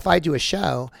 Right. Now, if I do a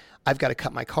show, I've got to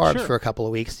cut my carbs for a couple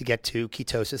of weeks to get to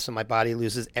ketosis, so my body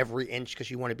loses every inch, because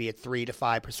you want to be at 3 to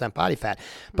 5% body fat.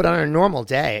 But on a normal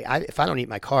day, if I don't eat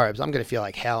my carbs, I'm going to feel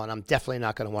like hell, and I'm definitely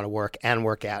not going to want to work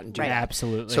out and do that.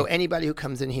 Absolutely. So anybody who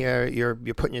comes in here,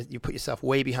 you put yourself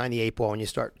way behind the 8 ball, and you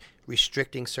start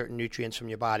restricting certain nutrients from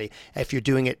your body if you're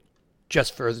doing it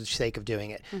just for the sake of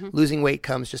doing it. Losing weight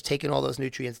comes just taking all those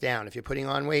nutrients down. If you're putting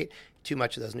on weight, too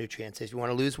much of those nutrients. If you want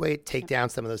to lose weight, take down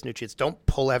some of those nutrients. Don't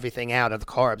pull everything out of the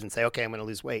carbs and say, okay, I'm going to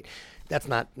lose weight. That's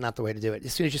not the way to do it.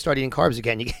 As soon as you start eating carbs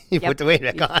again, you put the weight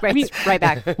back on. Right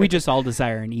back. We just all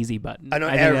desire an easy button. I know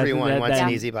everyone wants an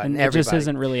easy button. And it just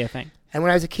isn't really a thing. And when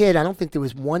I was a kid, I don't think there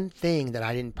was one thing that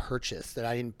I didn't purchase, that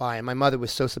I didn't buy. And my mother was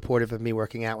so supportive of me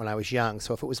working out when I was young.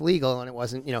 So if it was legal and it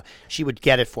wasn't, she would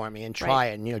get it for me and try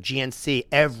it. And, GNC,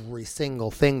 every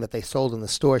single thing that they sold in the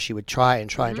store, she would try and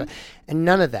try and try. And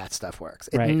none of that stuff works.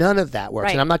 None of that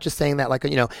works. And I'm not just saying that like,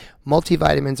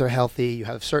 multivitamins are healthy. You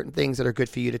have certain things that are good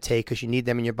for you to take because you need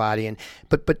them in your body.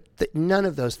 But none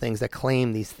of those things that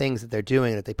claim these things that they're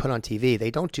doing, that they put on TV,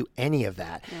 they don't do any of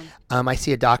that. I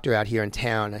see a doctor out here in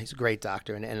town. He's a great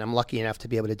doctor, and I'm lucky enough to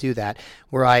be able to do that,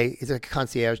 he's a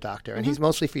concierge doctor, and he's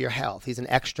mostly for your health. He's an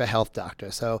extra health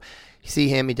doctor. So you see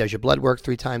him, he does your blood work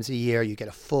 3 times a year. You get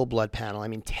a full blood panel.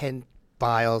 10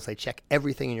 vials. They check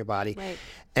everything in your body. Right.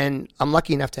 And I'm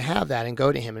lucky enough to have that and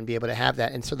go to him and be able to have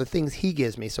that. And so the things he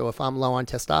gives me, so if I'm low on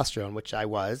testosterone, which I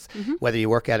was, whether you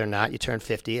work out or not, you turn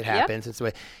 50, it happens. It's the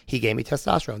way he gave me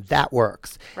testosterone. That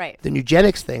works. Right. The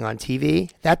Nugenics thing on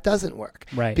TV, that doesn't work.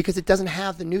 Right. Because it doesn't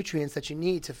have the nutrients that you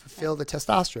need to fulfill the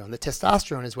testosterone. The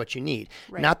testosterone is what you need,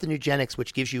 not the Nugenics,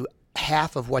 which gives you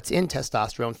half of what's in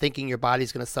testosterone, thinking your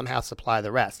body's going to somehow supply the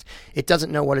rest. It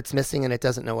doesn't know what it's missing, and it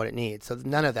doesn't know what it needs. So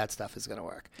none of that stuff is going to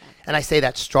work. And I say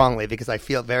that strongly because I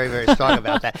feel very, very strong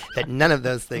about that none of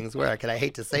those things work. And I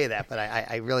hate to say that, but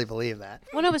I really believe that.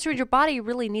 Well, no, it's true. Your body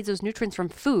really needs those nutrients from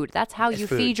food. That's how you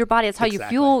feed your body. That's how you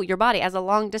fuel your body. As a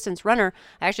long-distance runner,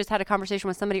 I actually just had a conversation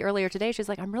with somebody earlier today. She's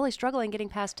like, I'm really struggling getting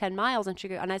past 10 miles.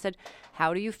 And I said,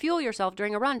 how do you fuel yourself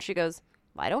during a run? She goes,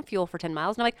 I don't fuel for 10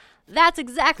 miles. And I'm like, that's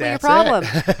exactly your problem.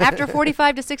 After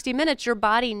 45 to 60 minutes, your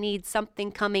body needs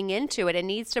something coming into it. It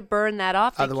needs to burn that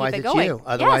off to Otherwise, keep it it's going. you.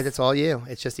 Otherwise, it's all you.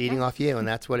 It's just eating off you, and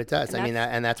that's what it does.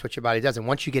 And that's what your body does. And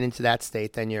once you get into that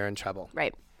state, then you're in trouble.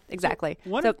 Right. Exactly.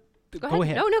 Go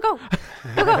ahead. No, go.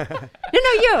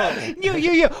 No,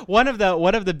 you. One of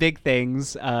the big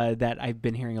things that I've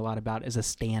been hearing a lot about is a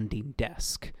standing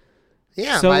desk.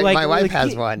 Yeah, so my wife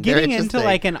has one. Getting into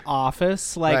like an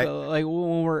office, like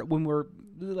when we're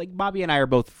like Bobbi and I are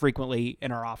both frequently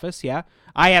in our office. Yeah,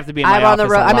 I have to be in my office. I'm on the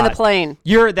road. I'm in the plane.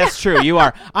 That's true. You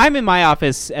are. I'm in my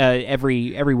office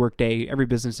every work day, every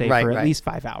business day for at least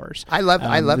 5 hours. I love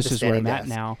this the is where standing I'm desk at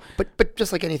now. But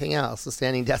just like anything else, the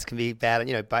standing desk can be bad.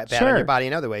 Bad on your body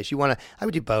in other ways. I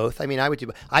would do both.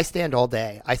 I stand all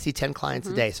day. I see 10 clients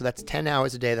a day, so that's 10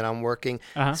 hours a day that I'm working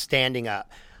standing up.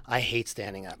 I hate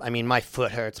standing up. My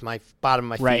foot hurts, my bottom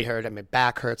of my feet hurt, my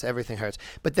back hurts, everything hurts.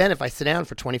 But then if I sit down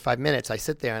for 25 minutes, I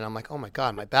sit there and I'm like, oh my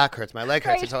God, my back hurts, my leg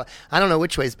hurts. So I don't know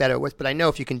which way is better, but I know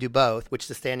if you can do both, which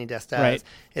the standing desk does,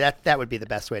 that would be the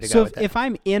best way to go with that. So if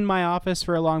I'm in my office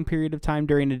for a long period of time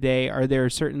during the day, are there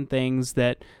certain things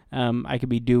that I could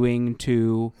be doing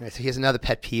to... Right, so here's another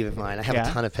pet peeve of mine. I have a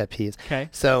ton of pet peeves. Okay.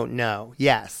 So no,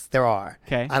 yes, there are.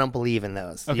 Okay. I don't believe in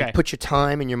those. Okay. You put your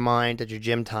time and your mind at your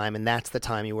gym time, and that's the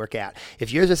time you work out.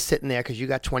 If you're just sitting there because you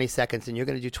got 20 seconds and you're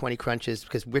going to do 20 crunches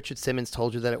because Richard Simmons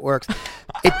told you that it works,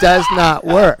 it does not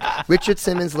work. Richard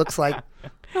Simmons looks like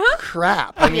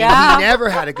crap. He never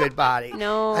had a good body.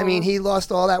 No. He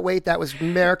lost all that weight. That was a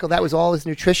miracle. That was all his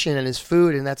nutrition and his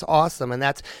food, and that's awesome. And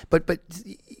that's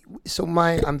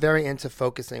I'm very into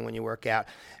focusing when you work out.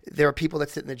 there are people that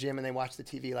sit in the gym and they watch the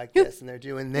TV like this and they're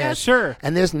doing this. Yeah, sure.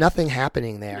 And there's nothing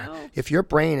happening there. No. If your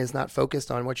brain is not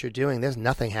focused on what you're doing, there's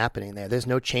nothing happening there. There's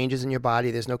no changes in your body.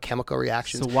 There's no chemical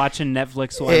reactions. So watching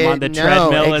Netflix while I'm on the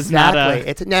treadmill is not a...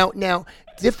 It's now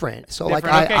different. So Different.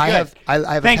 like Okay, I good.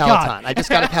 have Thank a God. Peloton. I just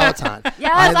got a Peloton.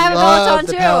 Yes, I have a love Peloton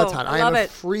the too. Peloton. I I am love a it.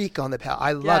 freak on the Peloton.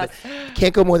 I love it.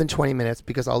 Can't go more than 20 minutes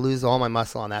because I'll lose all my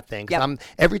muscle on that thing. 'Cause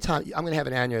every time I'm going to have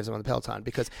an aneurysm on the Peloton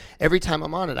because every time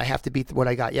I'm on it, I have to beat what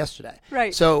I got yesterday.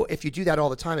 Right. So if you do that all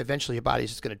the time, eventually your body's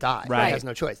just going to die. Right. It has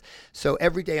no choice. So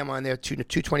every day I'm on there.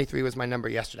 223 was my number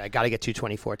yesterday. I got to get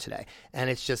 224 today, and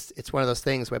it's one of those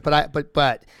things where.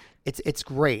 But it's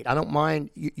great. I don't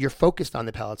mind. You're focused on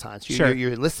the Peloton. So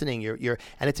you're listening. You're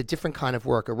and it's a different kind of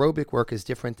work. Aerobic work is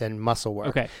different than muscle work.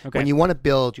 Okay. When you want to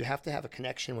build, you have to have a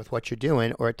connection with what you're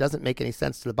doing, or it doesn't make any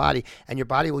sense to the body. And your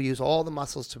body will use all the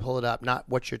muscles to pull it up, not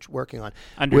what you're working on.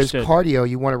 Understood. Whereas cardio,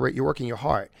 you're working your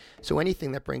heart. So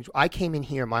anything that brings. I came in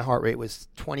here, my heart rate was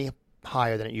 20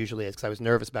 higher than it usually is because I was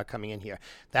nervous about coming in here.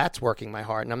 That's working my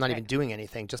heart, and I'm not even doing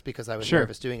anything just because I was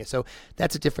nervous doing it. So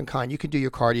that's a different kind. You can do your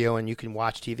cardio and you can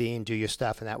watch TV and do your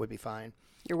stuff, and that would be fine.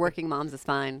 Your working moms is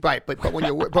fine. Right, but when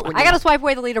you're I got to swipe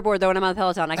away the leaderboard though when I'm on the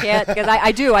Peloton. I can't because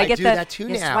I do. I get do the, that too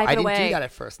you now. swipe I it didn't away. do that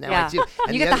at first. Now Yeah. I do.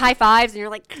 And you get the high fives, and you're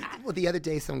like. Well, the other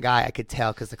day, some guy I could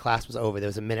tell because the class was over. There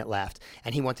was a minute left,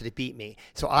 and he wanted to beat me.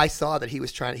 So I saw that he was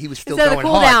still Instead of going the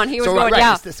cool hard. down, he was going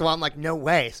down. So I'm like, no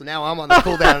way. So now I'm on the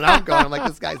cool down, and I'm going. I'm like,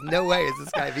 this guy's no way is this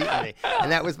guy beating me.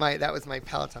 And that was my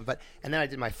Peloton. And then I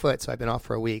did my foot, so I've been off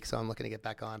for a week. So I'm looking to get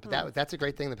back on. But that's a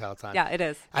great thing, the Peloton. Yeah, it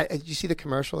is. Did you see the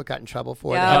commercial it got in trouble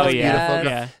for? Yeah. Oh, That was yeah. beautiful.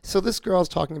 Yeah. So this girl's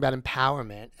talking about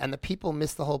empowerment, and the people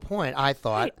missed the whole point. I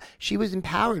thought she was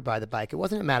empowered by the bike. It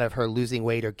wasn't a matter of her losing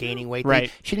weight or gaining weight. Right.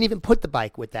 She didn't even put the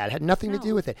bike with that. It had nothing to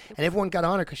do with it. And everyone got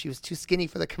on her because she was too skinny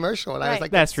for the commercial. And I was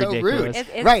like, That's so ridiculous.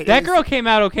 rude. Right. That girl came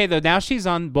out okay though. Now she's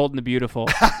on Bold and the Beautiful.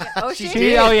 Oh, She she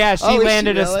did? Oh yeah, she Oh, is she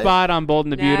landed a really? spot on Bold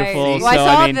and the Nice. Beautiful. Well, I so,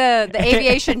 saw mean, the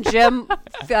aviation gym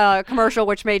commercial,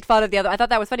 which made fun of the other. I thought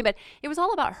that was funny, but it was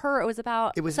all about her. It was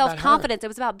about self-confidence. It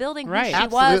was about building who she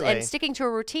was Absolutely. and sticking to a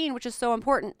routine, which is so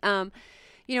important.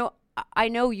 I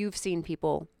know you've seen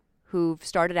people who've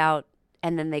started out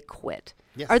and then they quit.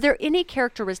 Yes. Are there any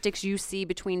characteristics you see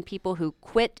between people who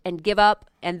quit and give up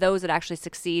and those that actually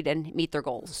succeed and meet their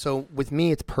goals? So with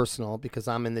me, it's personal because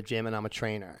I'm in the gym and I'm a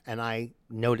trainer, and I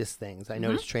notice things. I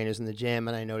notice trainers in the gym,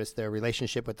 and I notice their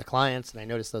relationship with the clients, and I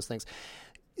notice those things.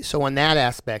 So on that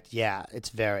aspect, yeah,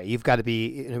 you've got to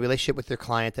be in a relationship with your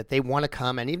client that they want to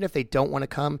come, and even if they don't want to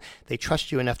come, they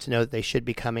trust you enough to know that they should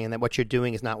be coming and that what you're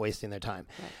doing is not wasting their time.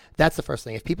 Right. That's the first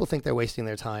thing. If people think they're wasting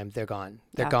their time, they're gone.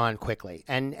 They're gone quickly.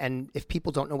 And if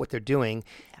people don't know what they're doing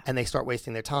and they start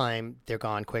wasting their time, they're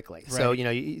gone quickly. Right. So,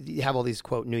 you have all these,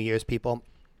 quote, New Year's people.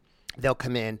 They'll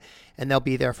come in and they'll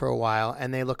be there for a while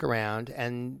and they look around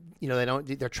and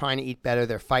they're trying to eat better,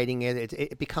 they're fighting it.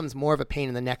 It becomes more of a pain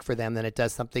in the neck for them than it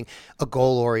does a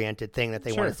goal oriented thing that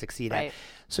they want to succeed at.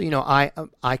 So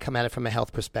I come at it from a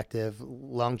health perspective,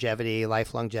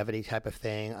 life longevity type of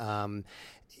thing.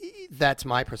 That's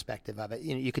my perspective of it.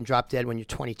 You can drop dead when you're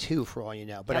 22 for all you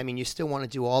know, but I mean, you still want to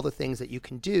do all the things that you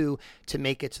can do to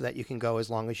make it so that you can go as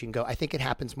long as you can go. I think it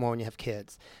happens more when you have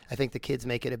kids. I think the kids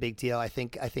make it a big deal. I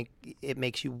think it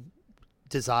makes you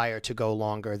desire to go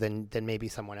longer than maybe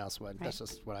someone else would. Right. That's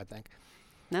just what I think.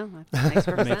 No, that makes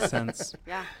perfect Makes sense.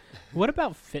 Yeah. What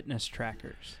about fitness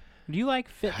trackers? Do you like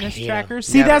fitness I trackers?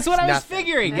 them. See, Never. that's what I was Nothing.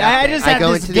 figuring. Nothing. I just had I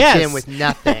go this into guess. the gym with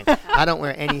nothing. I don't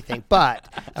wear anything.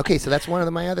 But okay, so that's one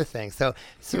of my other things. So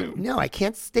no, I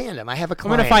can't stand them. I have a I'm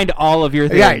client. going to find all of your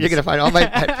things. Yeah, you're going to find all my.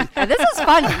 Yeah, this is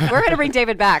fun. We're going to bring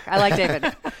David back. I like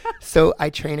David. So I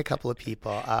train a couple of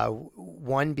people.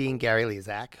 One being Gary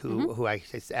Lezak, who I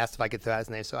asked if I could throw out his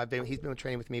name. So he's been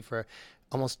training with me for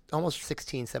almost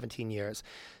 16, 17 years.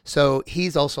 So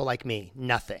he's also like me,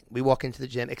 nothing. We walk into the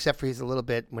gym, except for he's a little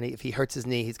bit, if he hurts his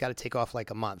knee, he's got to take off like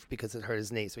a month because it hurt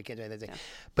his knee, so he can't do anything. Yeah.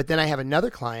 But then I have another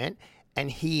client,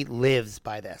 and he lives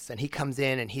by this. And he comes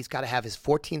in, and he's got to have his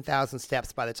 14,000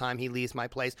 steps by the time he leaves my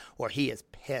place, or he is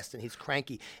pissed, and he's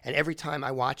cranky. And every time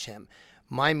I watch him,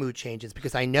 my mood changes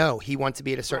because I know he wants to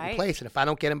be at a certain place, and if I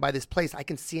don't get him by this place, I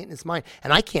can see it in his mind,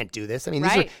 and I can't do this. I mean,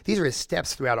 these are his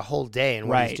steps throughout a whole day and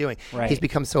what he's doing. Right. He's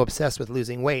become so obsessed with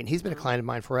losing weight, and he's been a client of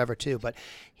mine forever too. But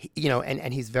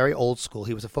and he's very old school.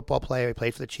 He was a football player. He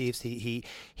played for the Chiefs.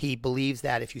 He believes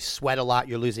that if you sweat a lot,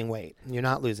 you're losing weight. You're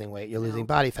not losing weight. You're losing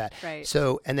body fat. Right.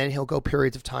 So, and then he'll go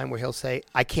periods of time where he'll say,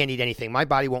 I can't eat anything. My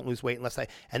body won't lose weight unless and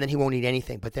then he won't eat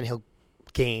anything. But then he'll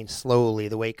gain slowly.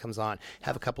 The weight comes on.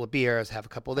 Have a couple of beers, have a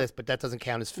couple of this, but that doesn't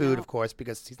count as food, of course,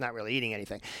 because he's not really eating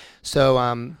anything. So,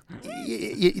 so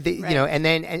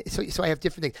I have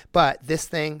different things. But this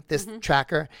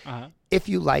tracker, if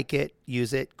you like it,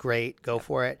 use it. Great, go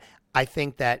for it. I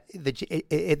think that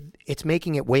it's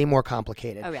making it way more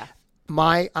complicated. Oh yeah.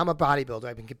 I'm a bodybuilder.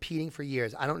 I've been competing for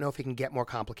years. I don't know if it can get more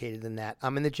complicated than that.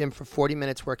 I'm in the gym for 40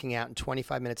 minutes working out and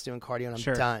 25 minutes doing cardio, and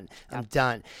I'm done. I'm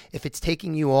done. If it's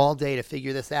taking you all day to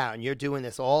figure this out and you're doing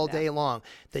this all day long,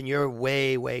 then you're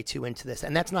way, way too into this.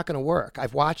 And that's not going to work.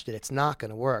 I've watched it. It's not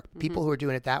going to work. People who are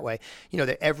doing it that way,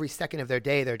 every second of their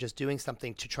day, they're just doing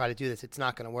something to try to do this. It's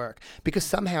not going to work. Because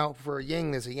somehow for a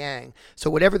yin, there's a yang. So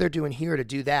whatever they're doing here to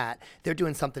do that, they're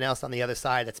doing something else on the other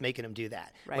side that's making them do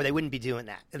that. Right. Or they wouldn't be doing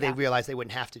that. They realize they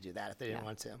wouldn't have to do that if they didn't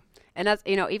want to. And that's,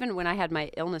 even when I had my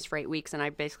illness for 8 weeks and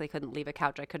I basically couldn't leave a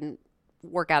couch, I couldn't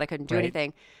work out, I couldn't do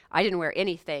anything. I didn't wear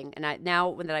anything. And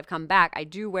now that I've come back, I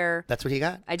do wear. That's what he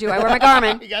got. I do. I wear my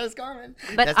Garmin. He got his Garmin.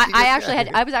 But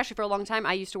I was actually for a long time,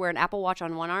 I used to wear an Apple Watch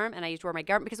on one arm and I used to wear my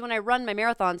Garmin because when I run my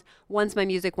marathons, one's my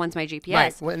music, one's my GPS.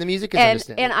 Right. Well, and the music is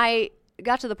understandable. And I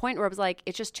got to the point where I was like,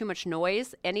 it's just too much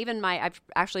noise. And even I've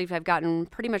gotten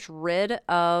pretty much rid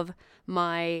of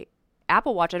my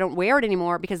Apple Watch. I don't wear it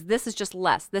anymore because this is just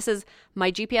less. This is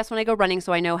my GPS when I go running,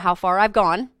 so I know how far I've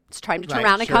gone. It's time to turn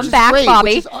around and come back, great,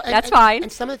 Bobby. That's fine.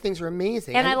 And some of the things are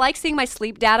amazing. And I like seeing my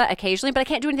sleep data occasionally, but I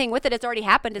can't do anything with it. It's already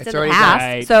happened. It's in the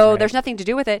past. So there's nothing to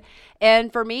do with it.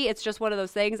 And for me, it's just one of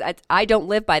those things. I don't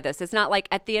live by this. It's not like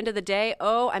at the end of the day,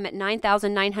 I'm at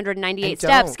 9,998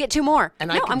 steps. Get 2 more.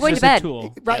 And I'm going to bed.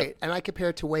 Right. And I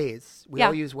compare it to Waze. We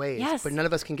all use Waze. Yes. But none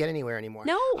of us can get anywhere anymore.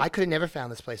 No. I could have never found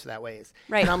this place without Waze.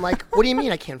 Right. And I'm like, what do you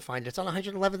mean I can't find it? It's on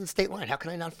 111th State Line. How can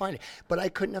I not find it? But I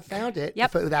couldn't have found it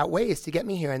without Waze to get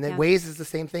me here. And then Waze is the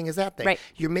same thing as that thing. Right.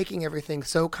 You're making everything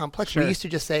so complex. We used to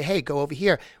just say, hey, go over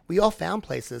here. We all found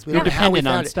places. We don't know how we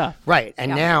found stuff. Right.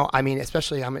 And now, I mean,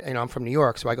 especially I'm from New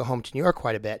York, so I go home to New York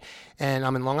quite a bit. And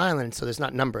I'm in Long Island, so there's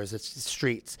not numbers, it's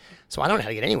streets. So I don't know how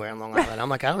to get anywhere in Long Island. I'm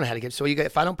like, I don't know how to get. So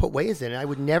if I don't put Waze in it, I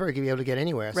would never be able to get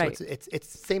anywhere. So it's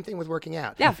the same thing with working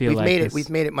out. Yeah. We've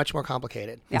made it much more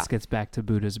complicated. This gets back to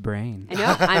Buddha's brain. I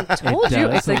know. I told you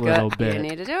it's a little bit. You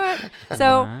need to do it.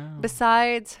 So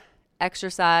besides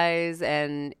exercise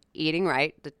and eating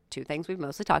right, the 2 things we've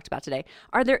mostly talked about today,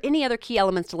 are there any other key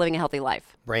elements to living a healthy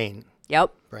life? Brain.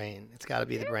 Yep. Brain. It's got to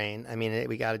be the brain. I mean,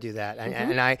 we got to do that.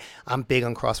 And I'm big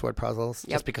on crossword puzzles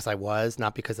just because I was,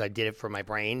 not because I did it for my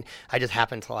brain. I just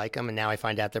happen to like them, and now I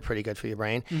find out they're pretty good for your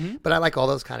brain. But I like all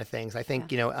those kind of things. I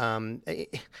think,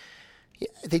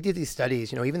 they did these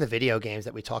studies, even the video games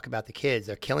that we talk about, the kids,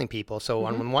 they're killing people. So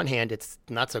on one hand, it's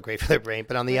not so great for their brain,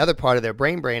 but on the other part of their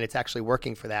brain, it's actually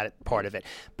working for that part of it.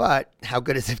 But how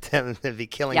good is it to be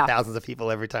killing thousands of people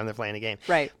every time they're playing a game?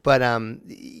 Right. But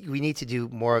we need to do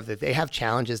more of they have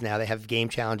challenges now. They have game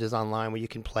challenges online where you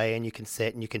can play and you can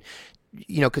sit and you can,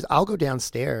 because I'll go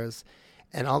downstairs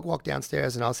and I'll walk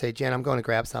downstairs and I'll say, Jana, I'm going to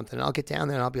grab something. And I'll get down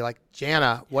there and I'll be like,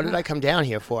 Jana, what did I come down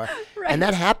here for? Right. And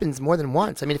that happens more than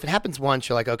once. I mean, if it happens once,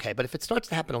 you're like, okay. But if it starts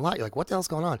to happen a lot, you're like, what the hell's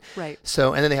going on? Right.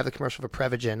 So, and then they have the commercial for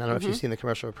Prevagen. I don't know if you've seen the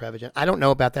commercial for Prevagen. I don't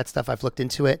know about that stuff. I've looked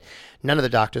into it. None of the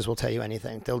doctors will tell you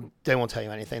anything. They won't tell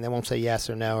you anything. They won't say yes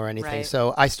or no or anything. Right.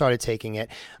 So I started taking it.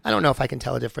 I don't know if I can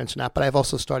tell a difference or not, but I've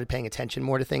also started paying attention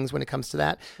more to things when it comes to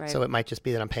that. Right. So it might just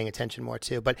be that I'm paying attention more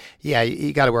too. But yeah,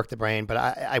 you got to work the brain. But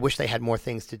I wish they had more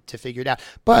things to figure it out.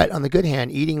 But on the good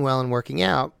hand, eating well and working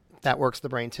out, that works the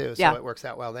brain too. So it works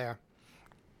out well there.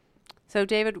 So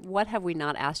David, what have we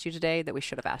not asked you today that we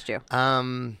should have asked you? How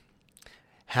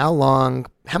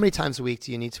many times a week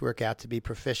do you need to work out to be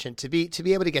proficient, to be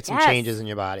able to get some changes in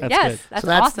your body? That's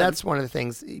awesome. That's one of the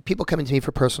things. People come into me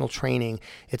for personal training.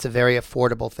 It's a very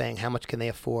affordable thing. How much can they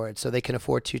afford? So they can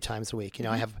afford 2 times a week.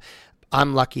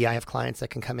 I'm lucky. I have clients that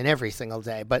can come in every single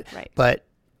day, but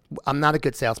I'm not a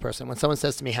good salesperson. When someone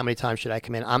says to me, how many times should I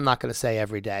come in? I'm not going to say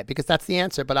every day because that's the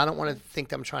answer, but I don't want to think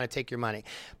that I'm trying to take your money.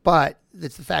 But the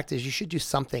fact is you should do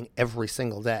something every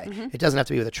single day. It doesn't have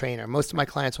to be with a trainer. Most of my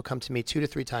clients will come to me 2 to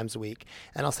 3 times a week,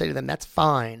 and I'll say to them, that's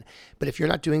fine. But if you're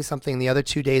not doing something the other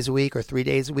 2 days a week or 3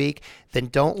 days a week, then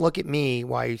don't look at me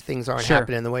why things aren't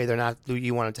happening the way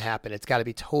you want it to happen. It's got to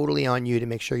be totally on you to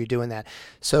make sure you're doing that.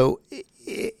 So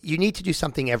you need to do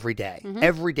something every day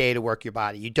to work your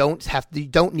body. You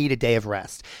don't need a day of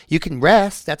rest. You can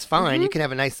rest, that's fine. You can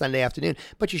have a nice Sunday afternoon,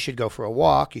 but you should go for a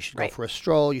walk. You should go for a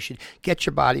stroll. You should get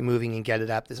your body moving and get it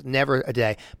up. There's never a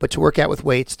day. But to work out with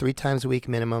weights 3 times a week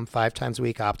minimum, 5 times a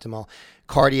week optimal.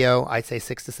 Cardio, I'd say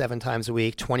 6 to 7 times a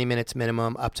week, 20 minutes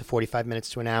minimum, up to 45 minutes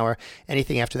to an hour.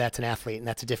 Anything after that's an athlete, and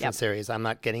that's a different series. I'm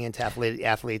not getting into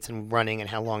athletes and running and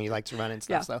how long you like to run and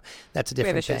stuff. So that's a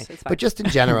different thing. But just in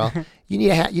general, you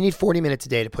need 40 minutes a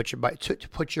day to put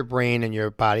your brain and your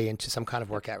body into some kind of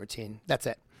workout routine. That's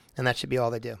it, and that should be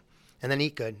all they do. And then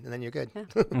eat good, and then you're good. Yeah.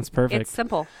 That's perfect. It's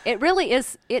simple. It really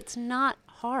is. It's not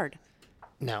hard.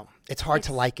 No, it's hard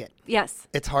to like it. Yes.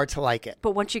 It's hard to like it.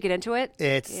 But once you get into it,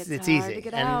 it's hard easy. To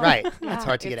get and out. right. Yeah. It's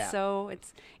hard to get out. So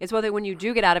it's whether when you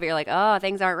do get out of it, you're like, oh,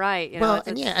 things aren't right. You know, well,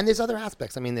 and there's other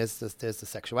aspects. I mean, there's the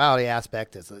sexuality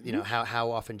aspect. There's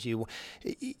how often do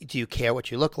you care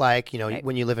what you look like? You know,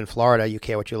 when you live in Florida, you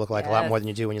care what you look like a lot more than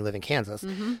you do when you live in Kansas.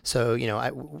 So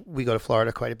we go to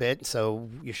Florida quite a bit. So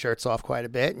your shirt's off quite a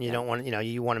bit, and you don't want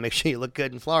you want to make sure you look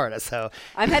good in Florida. So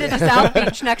I'm headed to South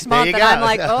Beach next month, and I'm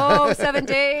like, 7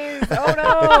 days. Oh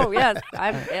no, yes,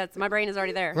 my brain is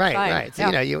already there. Right.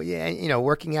 So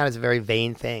working out is a very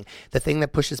vain thing. The thing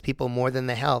that pushes people more than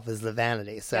the health is the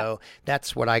vanity. So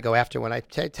that's what I go after when I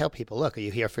tell people, look, are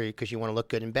you here because you want to look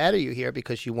good in bed, or are you here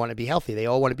because you want to be healthy? They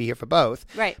all want to be here for both.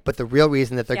 Right. But the real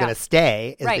reason that they're going to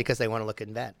stay is because they want to look good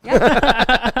in bed.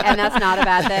 Yeah. And that's not a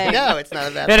bad thing. No, it's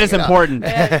not a bad thing. That is important.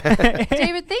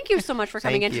 David, thank you so much for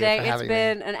coming in today. It's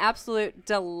been an absolute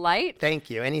delight.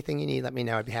 Thank you. Anything you need, let me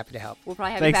know. I'd be happy to help. We'll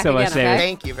probably have Thanks you back so much, again. David. Okay?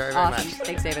 Thank you very, very much.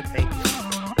 Thanks, David. Thank you.